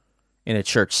sustainable in a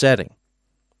church setting.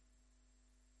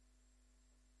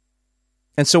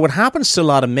 And so what happens to a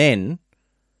lot of men,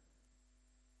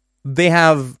 they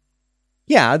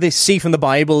see from the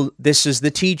Bible, this is the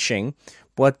teaching,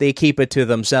 but they keep it to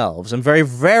themselves and very,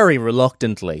 very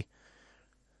reluctantly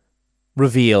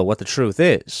reveal what the truth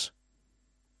is.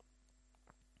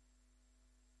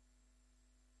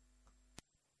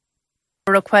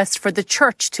 A request for the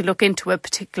church to look into a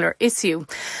particular issue.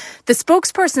 The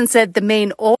spokesperson said the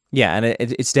main... Yeah, and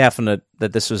it's definite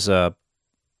that this was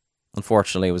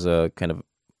unfortunately, it was a kind of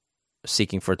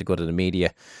seeking for it to go to the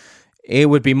media. It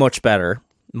would be much better,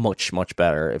 much, much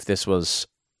better if this was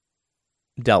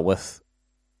dealt with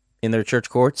in their church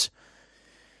courts.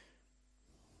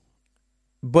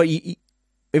 But if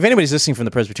anybody's listening from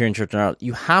the Presbyterian Church in Ireland,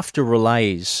 you have to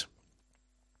realize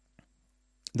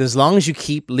that as long as you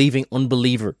keep leaving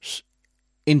unbelievers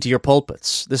into your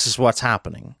pulpits, this is what's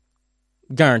happening.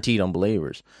 Guaranteed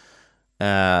unbelievers.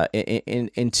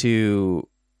 Into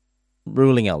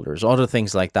ruling elders, other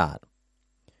things like that.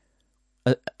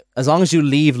 As long as you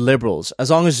leave liberals,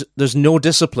 as long as there's no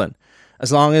discipline,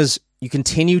 as long as you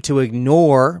continue to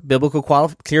ignore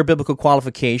clear biblical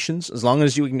qualifications, as long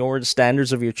as you ignore the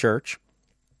standards of your church,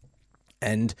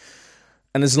 and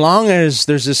as long as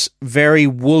there's this very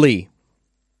woolly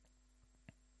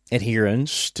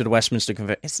adherence to the Westminster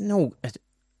Confession,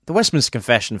 the Westminster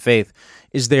Confession of Faith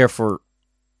is there for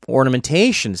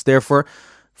ornamentation. It's there for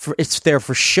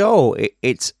show.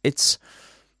 It's.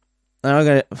 I'm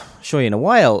going to show you in a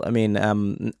while. I mean,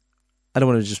 I don't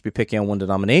want to just be picking on one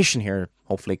denomination here.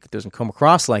 Hopefully it doesn't come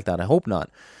across like that. I hope not.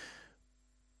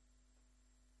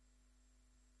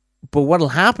 But what will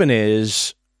happen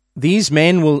is these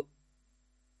men will,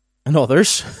 and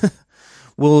others,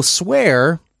 will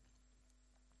swear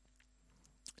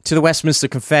to the Westminster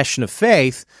Confession of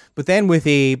Faith, but then with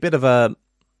a bit of a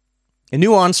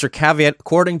nuance or caveat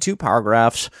according to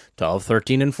paragraphs 12,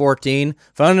 13, and 14,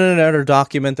 found in another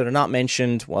document that are not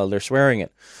mentioned while they're swearing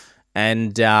it.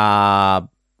 And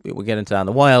we'll get into that in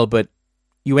a while, but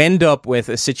you end up with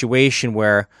a situation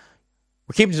where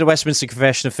we're keeping to the Westminster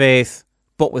Confession of Faith,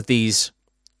 but with these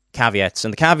caveats.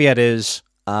 And the caveat is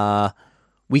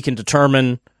we can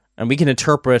determine and we can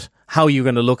interpret how you're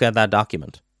going to look at that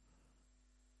document.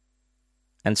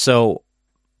 And so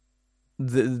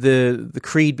the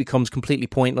creed becomes completely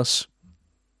pointless.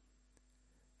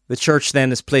 The church then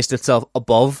has placed itself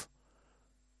above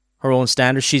her own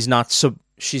standards. She's not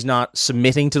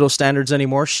submitting to those standards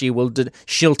anymore.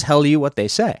 She'll tell you what they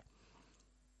say.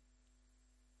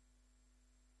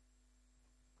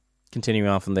 Continuing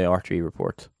on from the RTE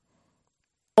report.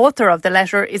 Author of the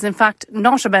letter is in fact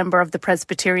not a member of the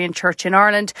Presbyterian Church in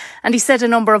Ireland, and he said a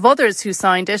number of others who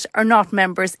signed it are not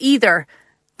members either.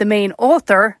 The main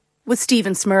author was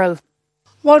Stephen Smurl.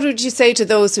 What would you say to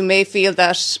those who may feel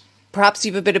that perhaps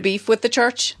you have a bit of beef with the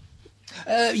church?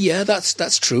 Yeah,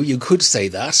 that's true. You could say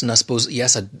that, and I suppose,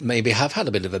 yes, I maybe have had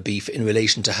a bit of a beef in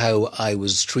relation to how I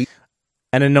was treated.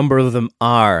 And a number of them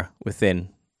are within.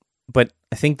 But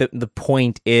I think that the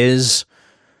point is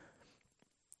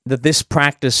that this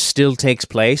practice still takes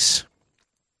place,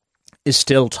 is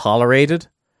still tolerated.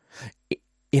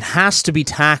 It has to be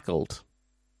tackled.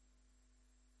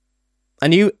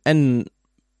 And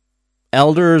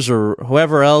elders or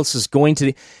whoever else is going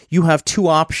to, you have two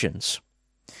options.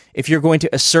 If you're going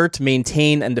to assert,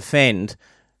 maintain, and defend,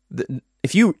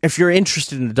 if you're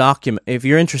interested in the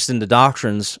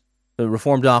doctrines, the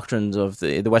Reformed doctrines of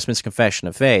the Westminster Confession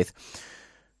of Faith,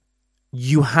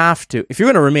 you have to, if you're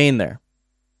going to remain there,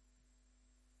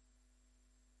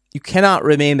 you cannot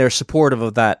remain there supportive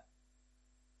of that,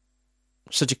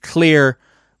 such a clear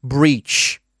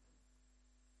breach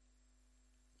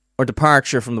or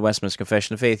departure from the Westminster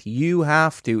Confession of Faith. You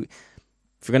have to,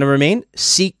 if you're going to remain,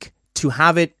 seek to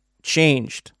have it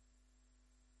changed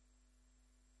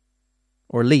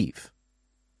or leave.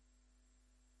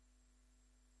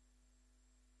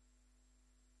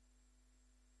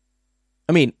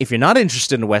 I mean, if you're not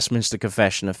interested in the Westminster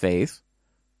Confession of Faith,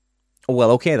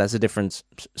 well, okay, that's a different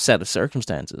set of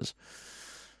circumstances.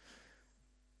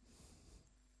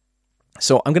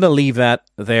 So I'm going to leave that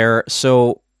there.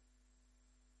 So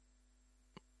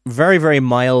very, very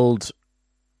mild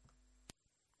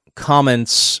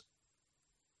comments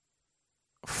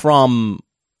from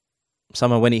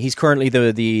someone when he's currently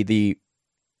the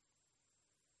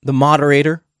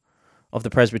moderator of the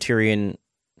Presbyterian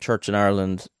Church in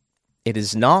Ireland. It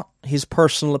is not his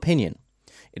personal opinion.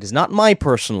 It is not my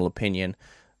personal opinion.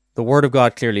 The Word of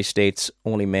God clearly states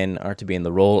only men are to be in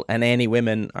the role, and any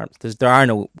women aren't. There are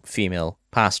no female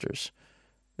pastors.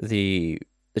 The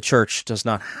church does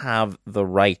not have the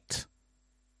right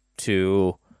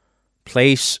to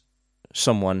place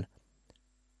someone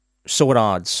so at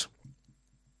odds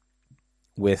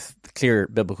with clear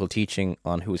biblical teaching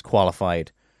on who is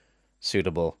qualified,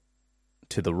 suitable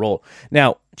to the role.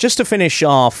 Now, just to finish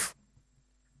off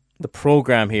the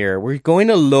program here, we're going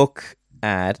to look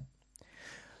at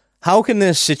how can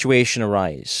this situation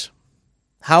arise?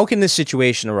 How can this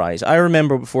situation arise? I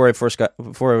remember before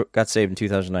I got saved in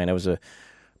 2009, I was a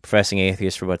professing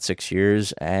atheist for about 6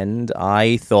 years, and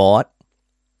I thought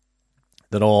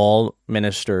that all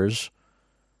ministers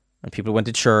and people who went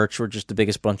to church were just the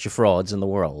biggest bunch of frauds in the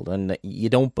world, and you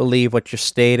don't believe what you're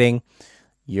stating.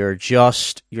 You're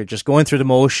just going through the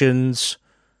motions.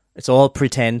 It's all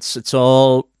pretense. It's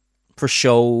all for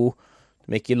show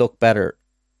to make you look better.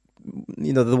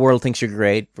 You know, the world thinks you're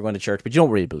great for going to church, but you don't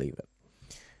really believe it.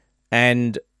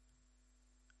 And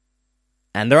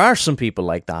there are some people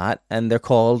like that, and they're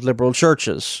called liberal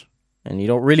churches, and you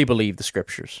don't really believe the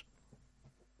scriptures.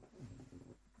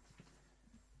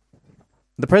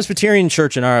 The Presbyterian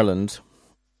Church in Ireland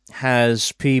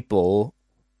has people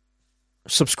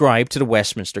subscribe to the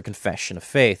Westminster Confession of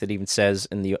Faith. It even says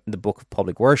in the Book of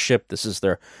Public Worship, this is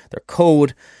their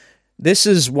code. This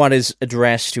is what is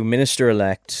addressed to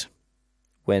minister-elect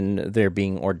when they're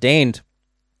being ordained.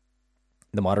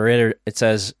 The moderator, it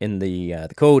says in the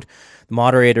code, the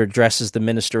moderator addresses the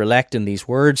minister-elect in these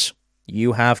words: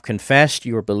 "You have confessed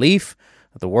your belief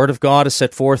that the Word of God is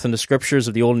set forth in the Scriptures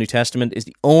of the Old and New Testament is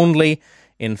the only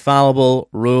infallible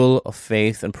rule of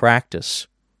faith and practice."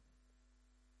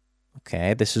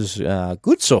 Okay, this is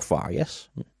good so far, yes?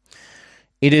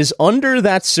 "It is under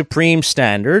that supreme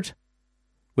standard,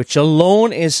 which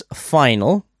alone is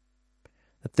final,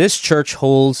 that this church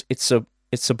holds its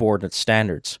subordinate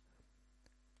standards."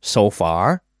 So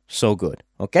far, so good.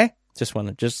 Okay? Just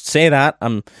want to say that.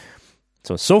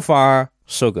 So far,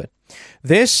 so good.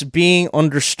 This being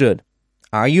understood,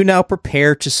 are you now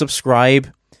prepared to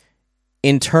subscribe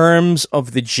in terms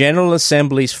of the General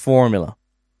Assembly's formula?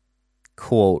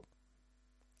 Quote,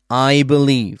 "I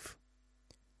believe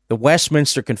the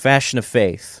Westminster Confession of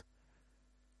Faith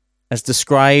as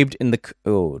described in the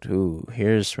code." Ooh,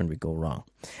 here's when we go wrong.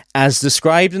 "As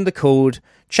described in the code,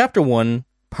 chapter 1,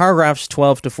 paragraphs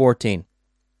 12 to 14,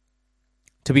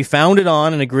 to be founded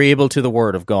on and agreeable to the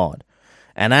Word of God.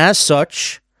 And as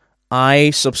such,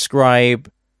 I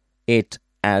subscribe it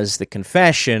as the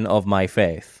confession of my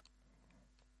faith."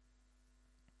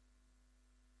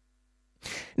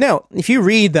 Now, if you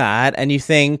read that and you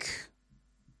think,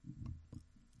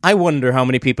 I wonder how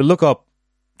many people look up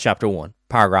chapter 1,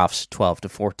 paragraphs 12 to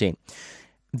 14.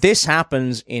 This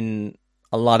happens in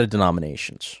a lot of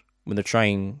denominations when they're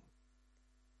trying,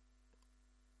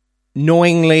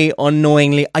 knowingly,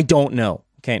 unknowingly, I don't know.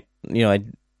 Okay,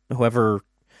 whoever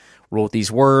wrote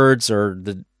these words I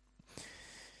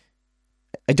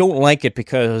don't like it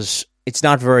because it's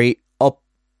not very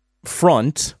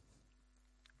front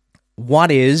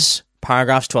what is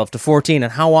paragraphs 12 to 14,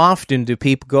 and how often do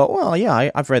people go, well, yeah,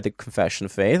 I've read the Confession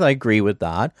of Faith, I agree with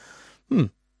that.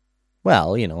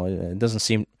 Well, it doesn't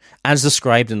seem as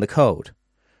described in the code.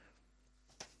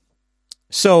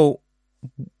 So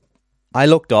I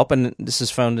looked up, and this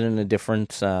is found in a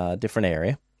different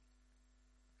area.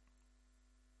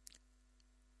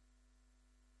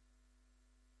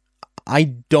 I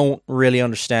don't really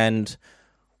understand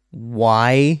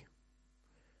why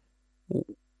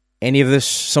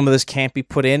some of this can't be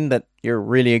put in that you're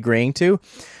really agreeing to.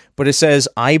 But it says,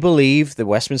 I believe the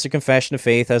Westminster Confession of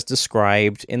Faith as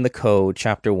described in the Code,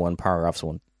 Chapter 1, paragraphs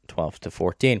 12 to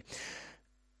 14.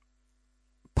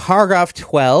 Paragraph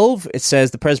 12, it says,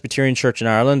 the Presbyterian Church in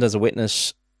Ireland as a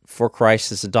witness for Christ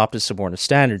has adopted subordinate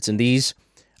standards, and these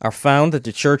are found that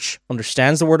the Church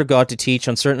understands the Word of God to teach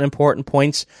on certain important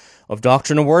points of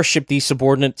doctrine and worship. These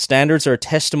subordinate standards are a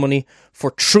testimony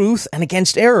for truth and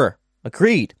against error.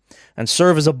 Agreed. And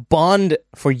serve as a bond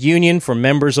for union for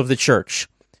members of the Church.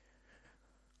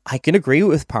 I can agree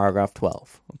with paragraph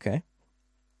 12, okay?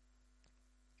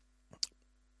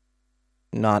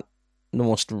 Not the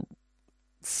most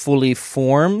fully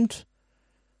formed,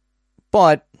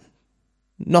 but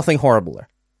nothing horrible there.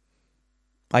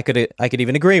 I could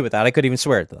even agree with that. I could even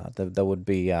swear to that. That would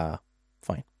be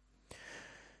fine.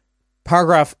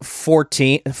 Paragraph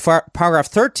 13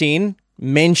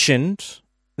 mentioned.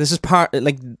 This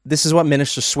is what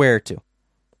ministers swear to.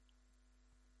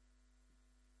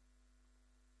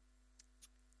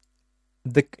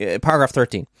 Paragraph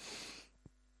 13.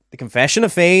 The Confession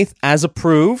of Faith, as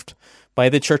approved by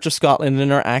the Church of Scotland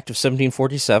in our Act of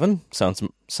 1747, sounds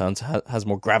has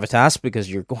more gravitas because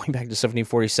you're going back to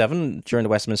 1747 during the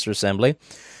Westminster Assembly,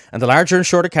 and the larger and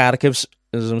shorter catechisms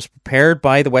prepared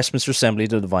by the Westminster Assembly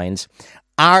of the Divines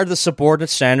are the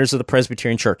subordinate standards of the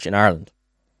Presbyterian Church in Ireland.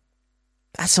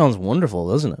 That sounds wonderful,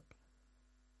 doesn't it?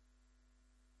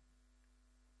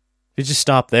 You just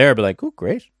stop there and be like, oh,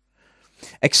 great.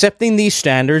 Accepting these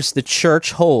standards, the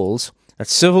Church holds that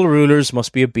civil rulers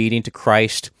must be obedient to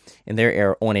Christ in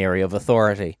their own area of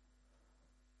authority.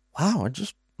 Wow,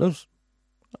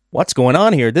 what's going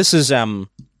on here? This is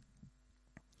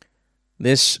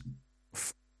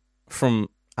from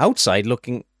outside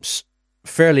looking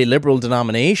fairly liberal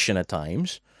denomination at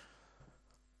times.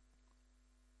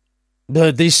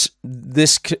 This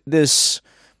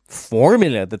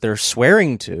formula that they're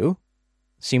swearing to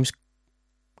seems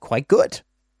quite good.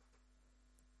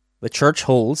 The Church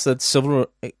holds that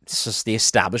this is the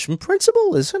establishment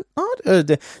principle, is it not?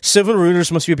 The civil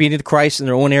rulers must be obedient to Christ in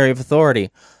their own area of authority.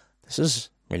 This is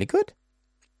really good.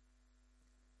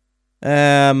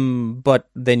 But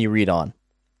then you read on.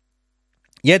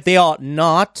 Yet they ought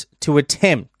not to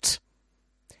attempt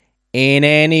in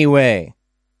any way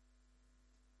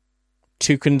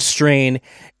to constrain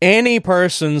any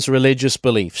person's religious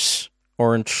beliefs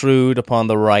or intrude upon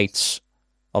the rights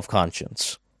of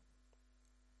conscience.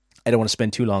 I don't want to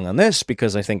spend too long on this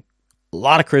because I think a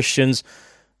lot of Christians,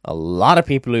 a lot of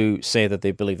people who say that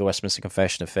they believe the Westminster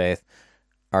Confession of Faith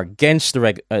are against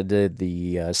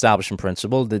the establishment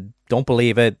principle. They don't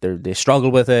believe it. They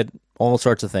struggle with it. All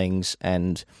sorts of things.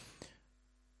 And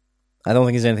I don't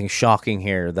think there's anything shocking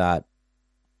here that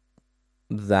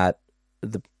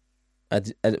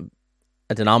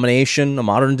a denomination, a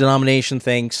modern denomination,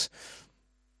 thinks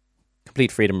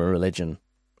complete freedom of religion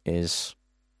is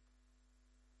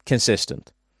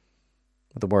consistent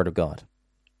with the Word of God.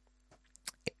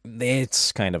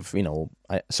 It's kind of,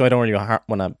 so I don't really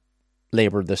want to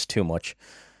labor this too much.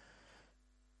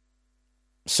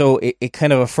 So it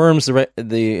kind of affirms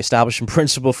the establishment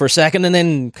principle for a second and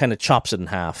then kind of chops it in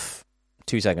half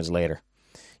 2 seconds later.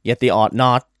 Yet they ought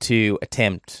not to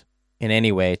attempt in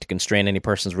any way to constrain any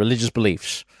person's religious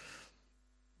beliefs.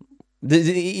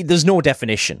 There's no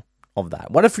definition of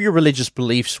that. What if your religious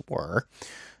beliefs were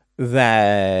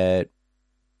that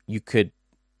you could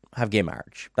have gay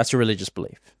marriage? That's your religious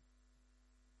belief.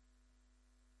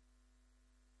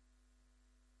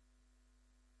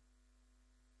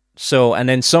 So, and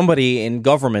then somebody in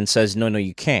government says, no,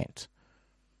 you can't.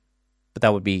 But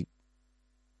that would be,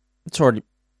 according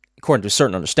to a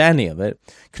certain understanding of it,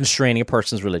 constraining a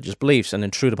person's religious beliefs and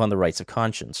intrude upon the rights of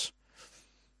conscience.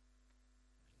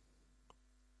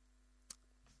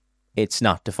 It's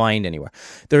not defined anywhere.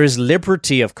 There is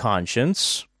liberty of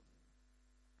conscience.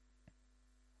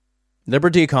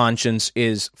 Liberty of conscience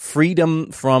is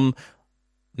freedom from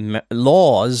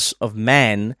laws of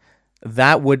man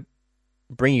that would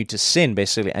bring you to sin,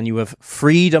 basically, and you have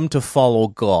freedom to follow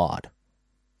God.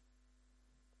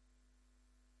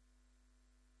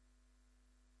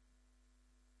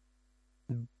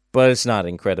 but it's not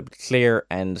incredibly clear,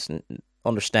 and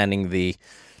understanding the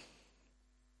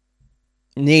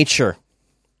nature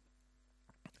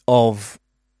of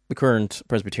the current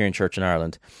Presbyterian Church in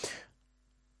Ireland.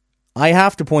 I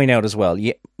have to point out as well,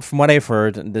 from what I've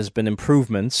heard, there's been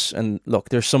improvements, and look,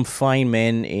 there's some fine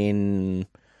men in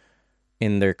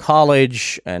their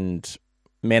college, and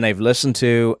men I've listened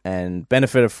to and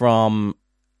benefited from,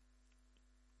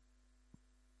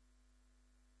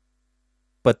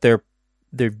 but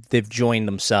they've joined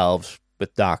themselves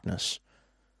with darkness.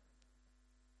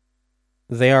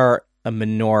 They are a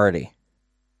minority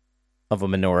of a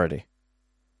minority.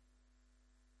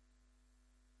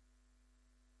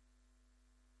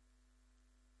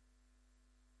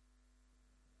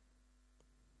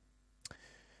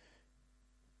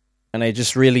 And I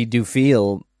just really do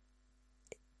feel,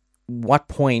 what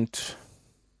point,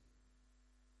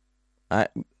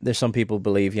 there's some people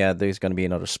believe, there's going to be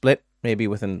another split, maybe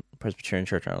within Presbyterian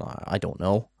Church. I don't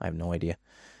know. I have no idea.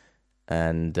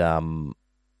 And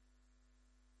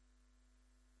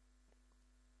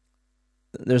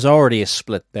there's already a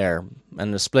split there.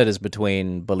 And the split is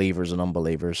between believers and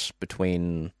unbelievers,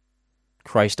 between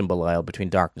Christ and Belial, between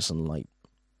darkness and light.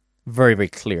 Very, very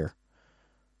clear.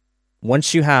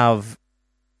 Once you have,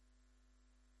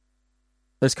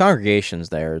 there's congregations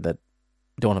there that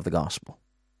don't have the gospel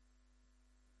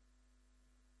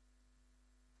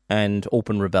and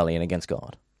open rebellion against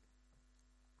God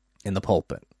in the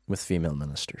pulpit with female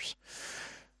ministers.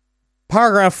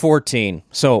 Paragraph 14.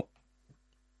 So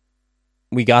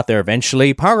we got there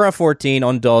eventually. Paragraph 14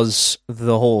 undoes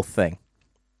the whole thing.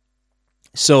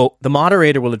 So the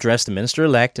moderator will address the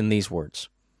minister-elect in these words.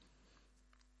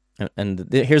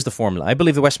 And here's the formula. I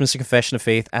believe the Westminster Confession of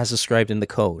Faith as described in the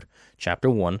Code, Chapter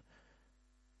 1,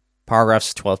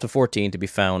 paragraphs 12 to 14, to be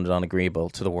found unagreeable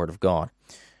to the Word of God.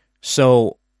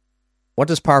 So, what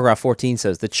does paragraph 14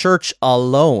 says? The Church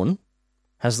alone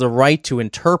has the right to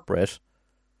interpret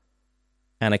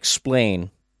and explain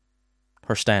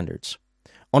her standards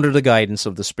under the guidance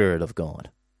of the Spirit of God.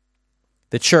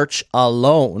 The Church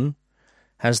alone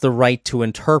has the right to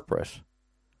interpret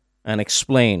and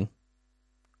explain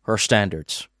her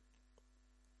standards.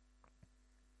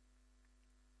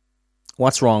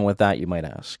 What's wrong with that, you might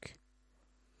ask?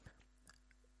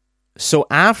 So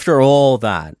after all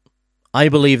that, I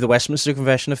believe the Westminster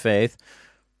Confession of Faith,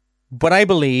 but I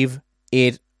believe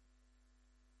it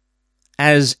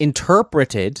as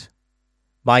interpreted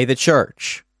by the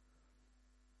Church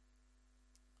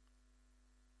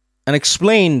and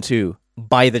explained to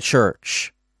by the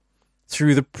Church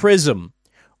through the prism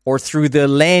or through the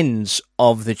lens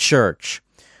of the Church.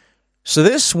 So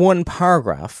this one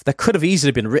paragraph, that could have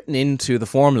easily been written into the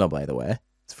formula, by the way,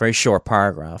 it's a very short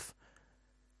paragraph.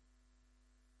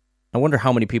 I wonder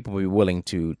how many people would be willing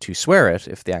to swear it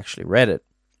if they actually read it.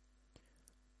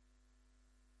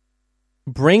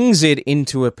 Brings it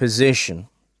into a position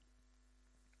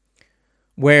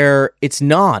where it's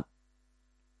not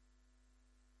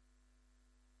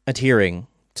adhering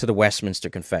to the Westminster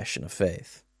Confession of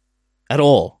Faith at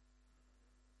all.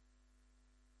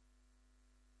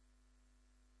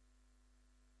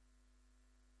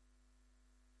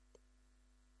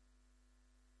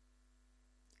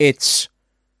 It's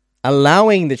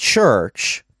allowing the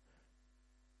Church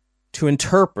to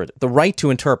interpret, the right to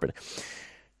interpret.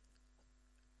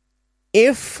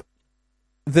 If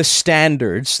the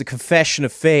standards, the Confession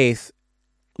of Faith,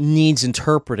 needs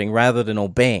interpreting rather than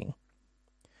obeying,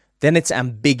 then it's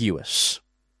ambiguous.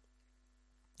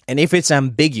 And if it's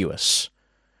ambiguous,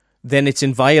 then it's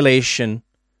in violation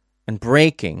and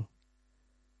breaking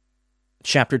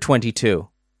chapter 22,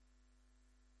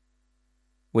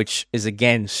 which is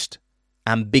against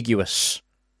ambiguous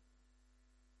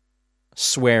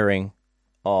swearing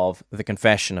of the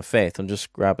Confession of Faith. I'll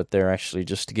just grab it there, actually,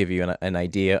 just to give you an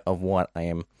idea of what I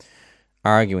am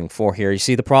arguing for here. You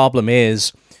see, the problem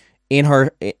is, in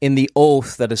the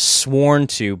oath that is sworn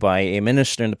to by a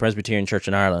minister in the Presbyterian Church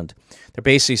in Ireland, they're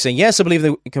basically saying, yes, I believe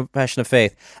the Confession of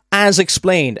Faith, as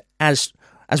explained, as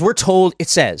we're told it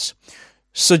says.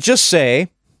 So just say,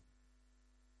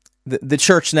 the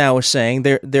Church now is saying,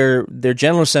 their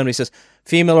General Assembly says,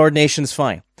 female ordination is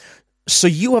fine. So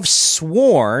you have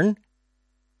sworn,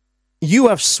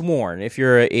 if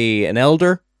you're an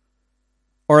elder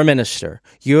or a minister,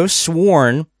 you have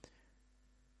sworn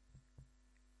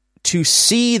to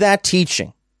see that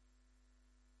teaching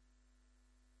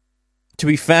to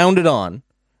be founded on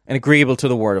and agreeable to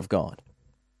the Word of God.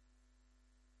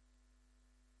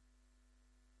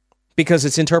 Because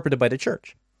it's interpreted by the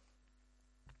Church,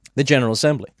 the General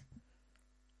Assembly.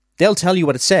 They'll tell you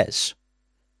what it says,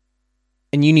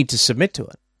 and you need to submit to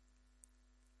it.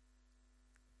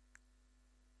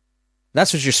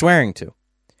 That's what you're swearing to.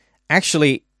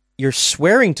 Actually, you're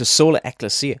swearing to sola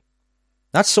ecclesia,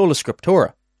 not sola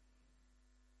scriptura.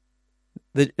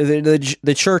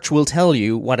 The church will tell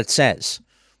you what it says,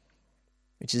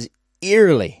 which is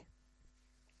eerily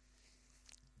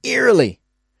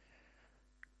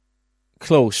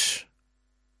close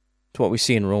to what we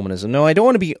see in Romanism. No, I don't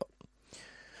want to be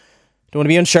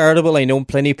uncharitable. I know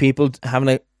plenty of people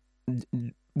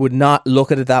would not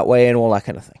look at it that way and all that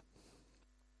kind of thing.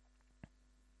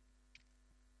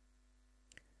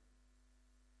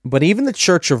 But even the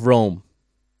Church of Rome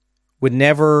would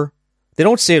never, they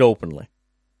don't say it openly.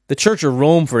 The Church of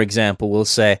Rome, for example, will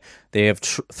say they have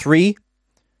three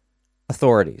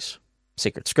authorities: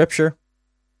 sacred scripture,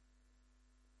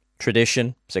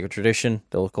 tradition, sacred tradition,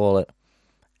 they'll call it,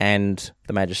 and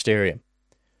the magisterium.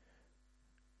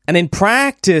 And in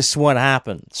practice, what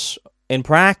happens? In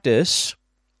practice,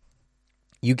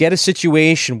 you get a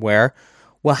situation where,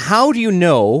 well, how do you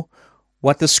know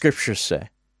what the scriptures say?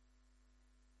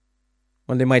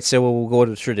 Well, they might say, well, we'll go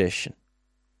to tradition.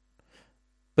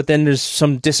 But then there's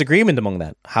some disagreement among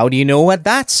that. How do you know what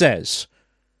that says?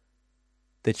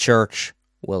 The church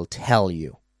will tell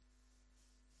you.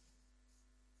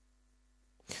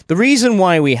 The reason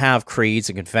why we have creeds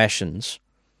and confessions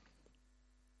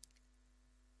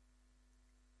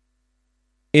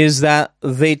is that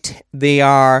they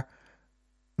are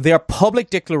public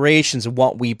declarations of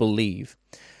what we believe.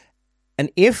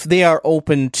 And if they are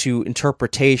open to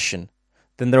interpretation,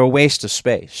 then they're a waste of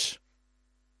space.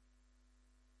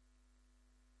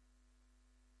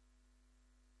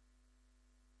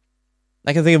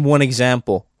 I can think of one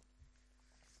example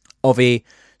of a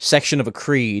section of a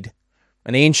creed,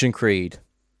 an ancient creed,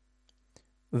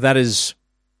 that is,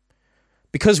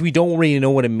 because we don't really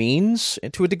know what it means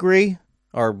to a degree,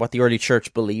 or what the early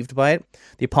church believed by it.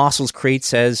 The Apostles' Creed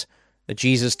says that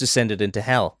Jesus descended into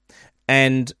hell.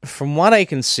 And from what I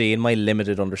can see in my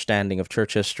limited understanding of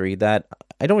church history, that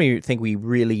I don't even think we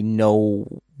really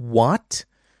know what.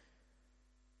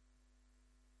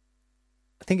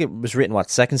 I think it was written,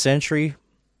 2nd century?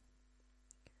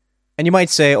 And you might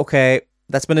say, okay,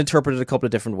 that's been interpreted a couple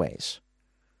of different ways.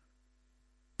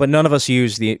 But none of us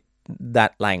use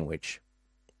that language.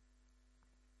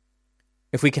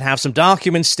 If we can have some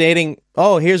documents stating,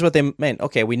 oh, here's what they meant.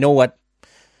 Okay, we know what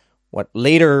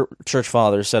later church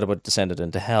fathers said about descended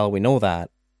into hell. We know that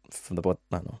from the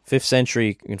 5th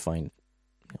century. You can find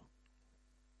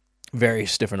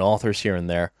various different authors here and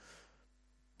there.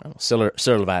 Cyril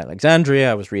of Alexandria,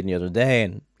 I was reading the other day,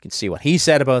 and you can see what he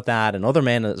said about that, and other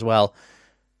men as well.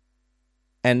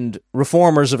 And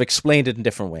reformers have explained it in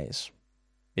different ways.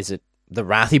 Is it the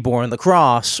wrath he bore on the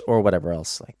cross, or whatever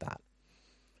else like that?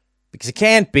 Because it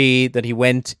can't be that he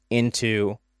went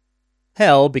into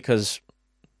hell because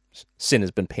sin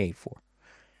has been paid for.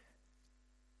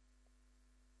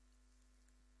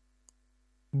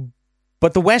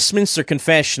 But the Westminster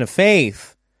Confession of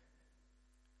Faith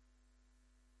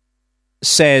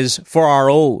says for our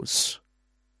oaths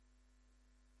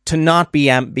to not be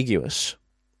ambiguous,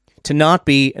 to not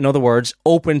be, in other words,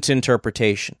 open to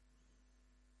interpretation.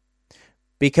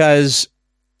 Because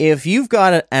if you've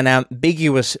got an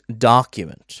ambiguous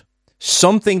document,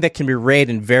 something that can be read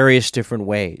in various different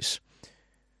ways,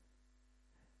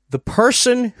 the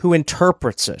person who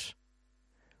interprets it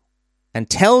and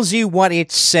tells you what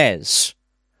it says,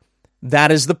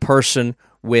 that is the person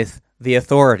with the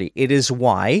authority. It is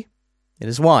why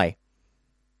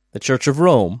the Church of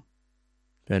Rome,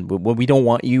 and we don't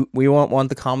want you, we won't want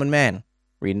the common man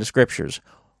reading the scriptures.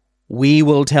 We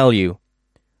will tell you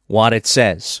what it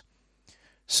says.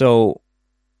 So,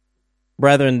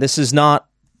 brethren, this is not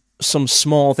some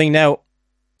small thing. Now,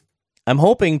 I'm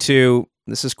hoping to,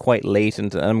 this is quite late,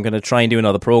 and I'm going to try and do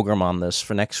another program on this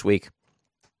for next week.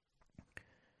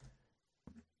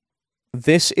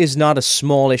 This is not a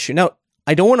small issue. Now,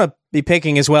 I don't want to be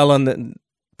picking as well on the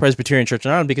Presbyterian Church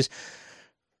in Ireland, because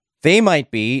they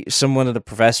might be, one of the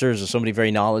professors or somebody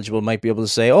very knowledgeable might be able to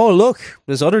say, oh, look,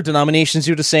 there's other denominations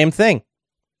do the same thing.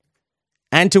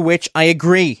 And to which I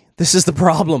agree. This is the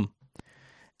problem.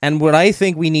 And what I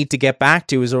think we need to get back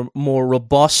to is a more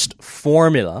robust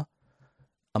formula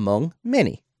among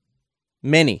many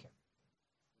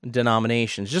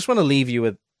denominations. Just want to leave you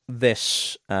with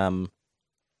this.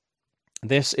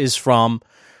 This is from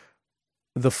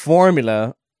the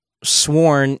formula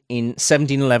sworn in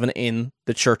 1711 in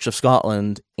the Church of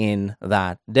Scotland in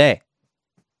that day.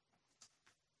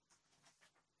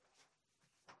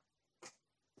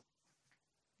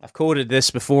 I've quoted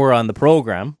this before on the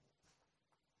program.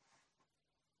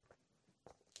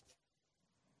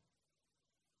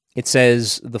 It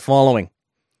says the following: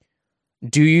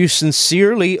 Do you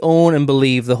sincerely own and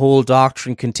believe the whole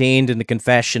doctrine contained in the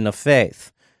Confession of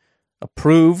Faith,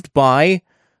 approved by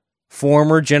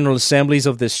former General Assemblies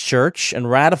of this Church and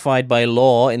ratified by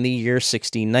law in the year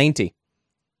 1690,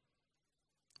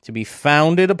 to be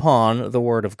founded upon the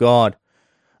Word of God?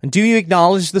 And do you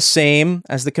acknowledge the same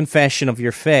as the confession of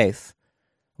your faith?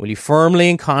 Will you firmly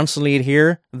and constantly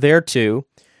adhere thereto,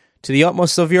 to the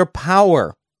utmost of your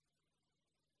power,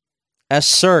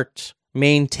 assert,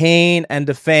 maintain, and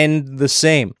defend the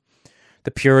same,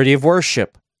 the purity of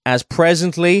worship, as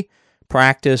presently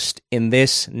practiced in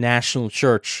this national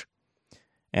church,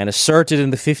 and asserted in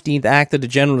the 15th Act of the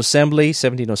General Assembly,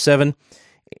 1707,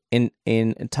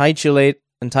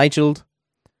 entitled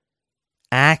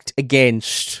Act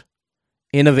Against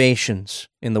Innovations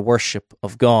in the Worship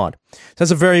of God. So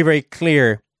that's a very, very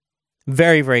clear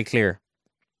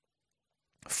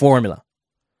formula.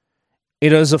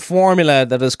 It is a formula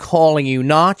that is calling you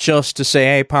not just to say,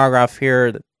 hey, paragraph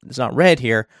here that is not read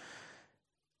here,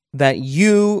 that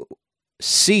you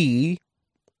see,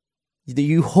 that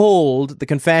you hold the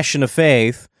confession of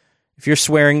faith, if you're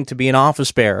swearing to be an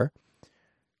office bearer,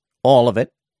 all of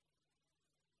it,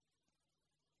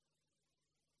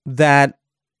 that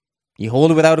you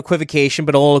hold it without equivocation,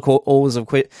 but always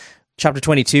chapter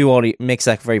 22 already makes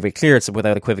that very, very clear. It's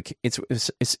without equivocation.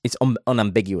 It's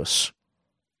unambiguous.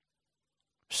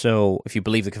 So if you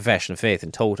believe the confession of faith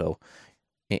in total,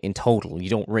 you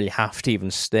don't really have to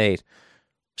even state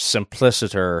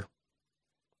simpliciter.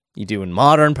 You do in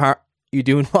modern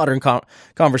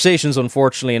conversations,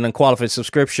 unfortunately, and unqualified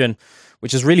subscription,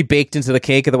 which is really baked into the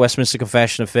cake of the Westminster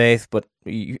Confession of Faith. But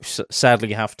sadly,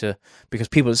 you have to, because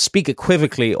people speak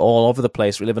equivocally all over the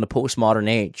place. We live in a postmodern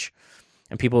age,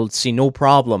 and people see no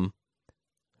problem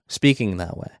speaking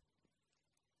that way.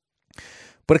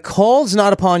 But it calls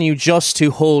not upon you just to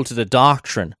hold to the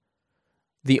doctrine.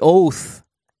 The oath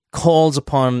calls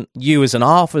upon you as an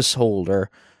office holder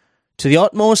to the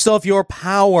utmost of your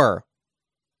power,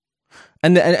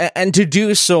 and to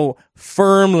do so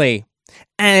firmly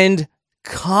and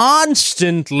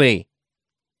constantly,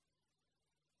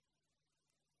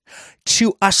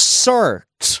 to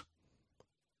assert,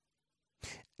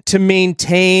 to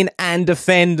maintain and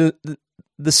defend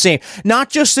the same. Not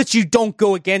just that you don't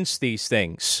go against these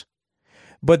things,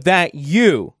 but that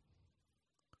you,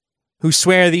 who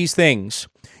swear these things,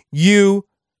 you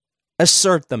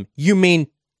assert them, you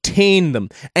maintain them,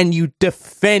 and you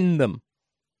defend them.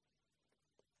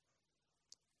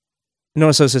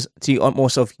 Notice it says, to the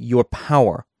utmost of your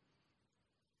power.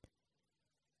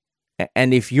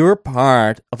 And if you're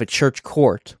part of a church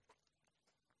court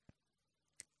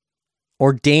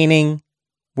ordaining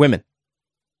women,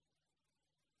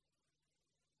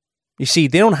 you see,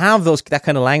 they don't have that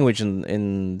kind of language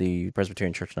in the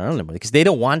Presbyterian Church in Ireland, because they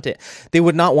don't want it. They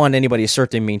would not want anybody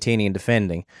asserting, maintaining, and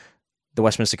defending the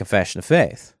Westminster Confession of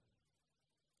Faith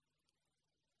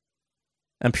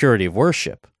and purity of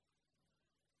worship,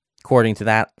 according to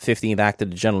that 15th Act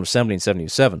of the General Assembly in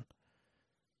 1707.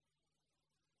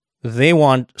 They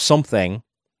want something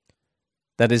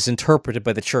that is interpreted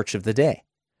by the church of the day,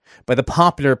 by the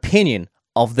popular opinion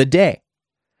of the day.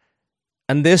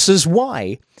 And this is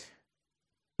why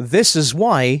this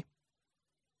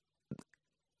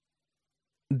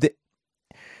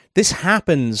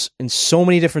happens in so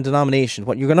many different denominations.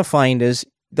 What you're going to find is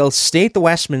they'll state the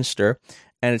Westminster,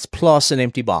 and it's plus an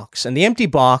empty box. And the empty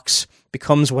box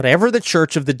becomes whatever the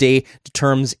church of the day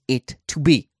determines it to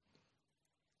be.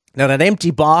 Now, that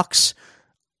empty box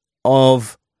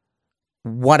of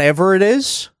whatever it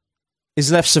is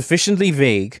left sufficiently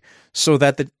vague so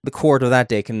that the court of that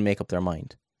day can make up their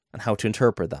mind on how to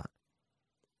interpret that.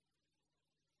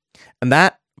 And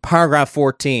that paragraph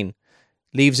 14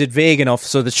 leaves it vague enough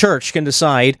so the church can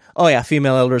decide, oh yeah,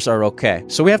 female elders are okay.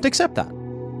 So we have to accept that.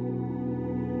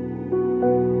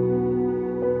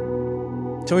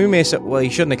 So we may say, well, you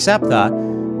shouldn't accept that.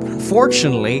 But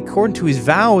unfortunately, according to his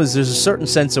vows, there's a certain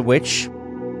sense of which,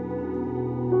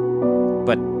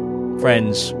 but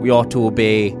friends, we ought to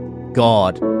obey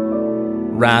God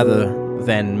rather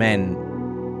than men.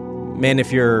 Men,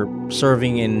 if you're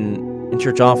serving in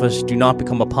church office, do not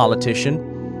become a politician,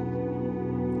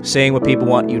 saying what people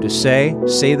want you to say.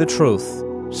 Say the truth.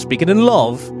 Speak it in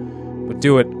love, but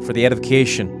do it for the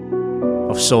edification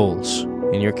of souls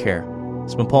in your care.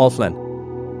 It's been Paul Flynn.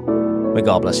 May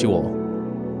God bless you all.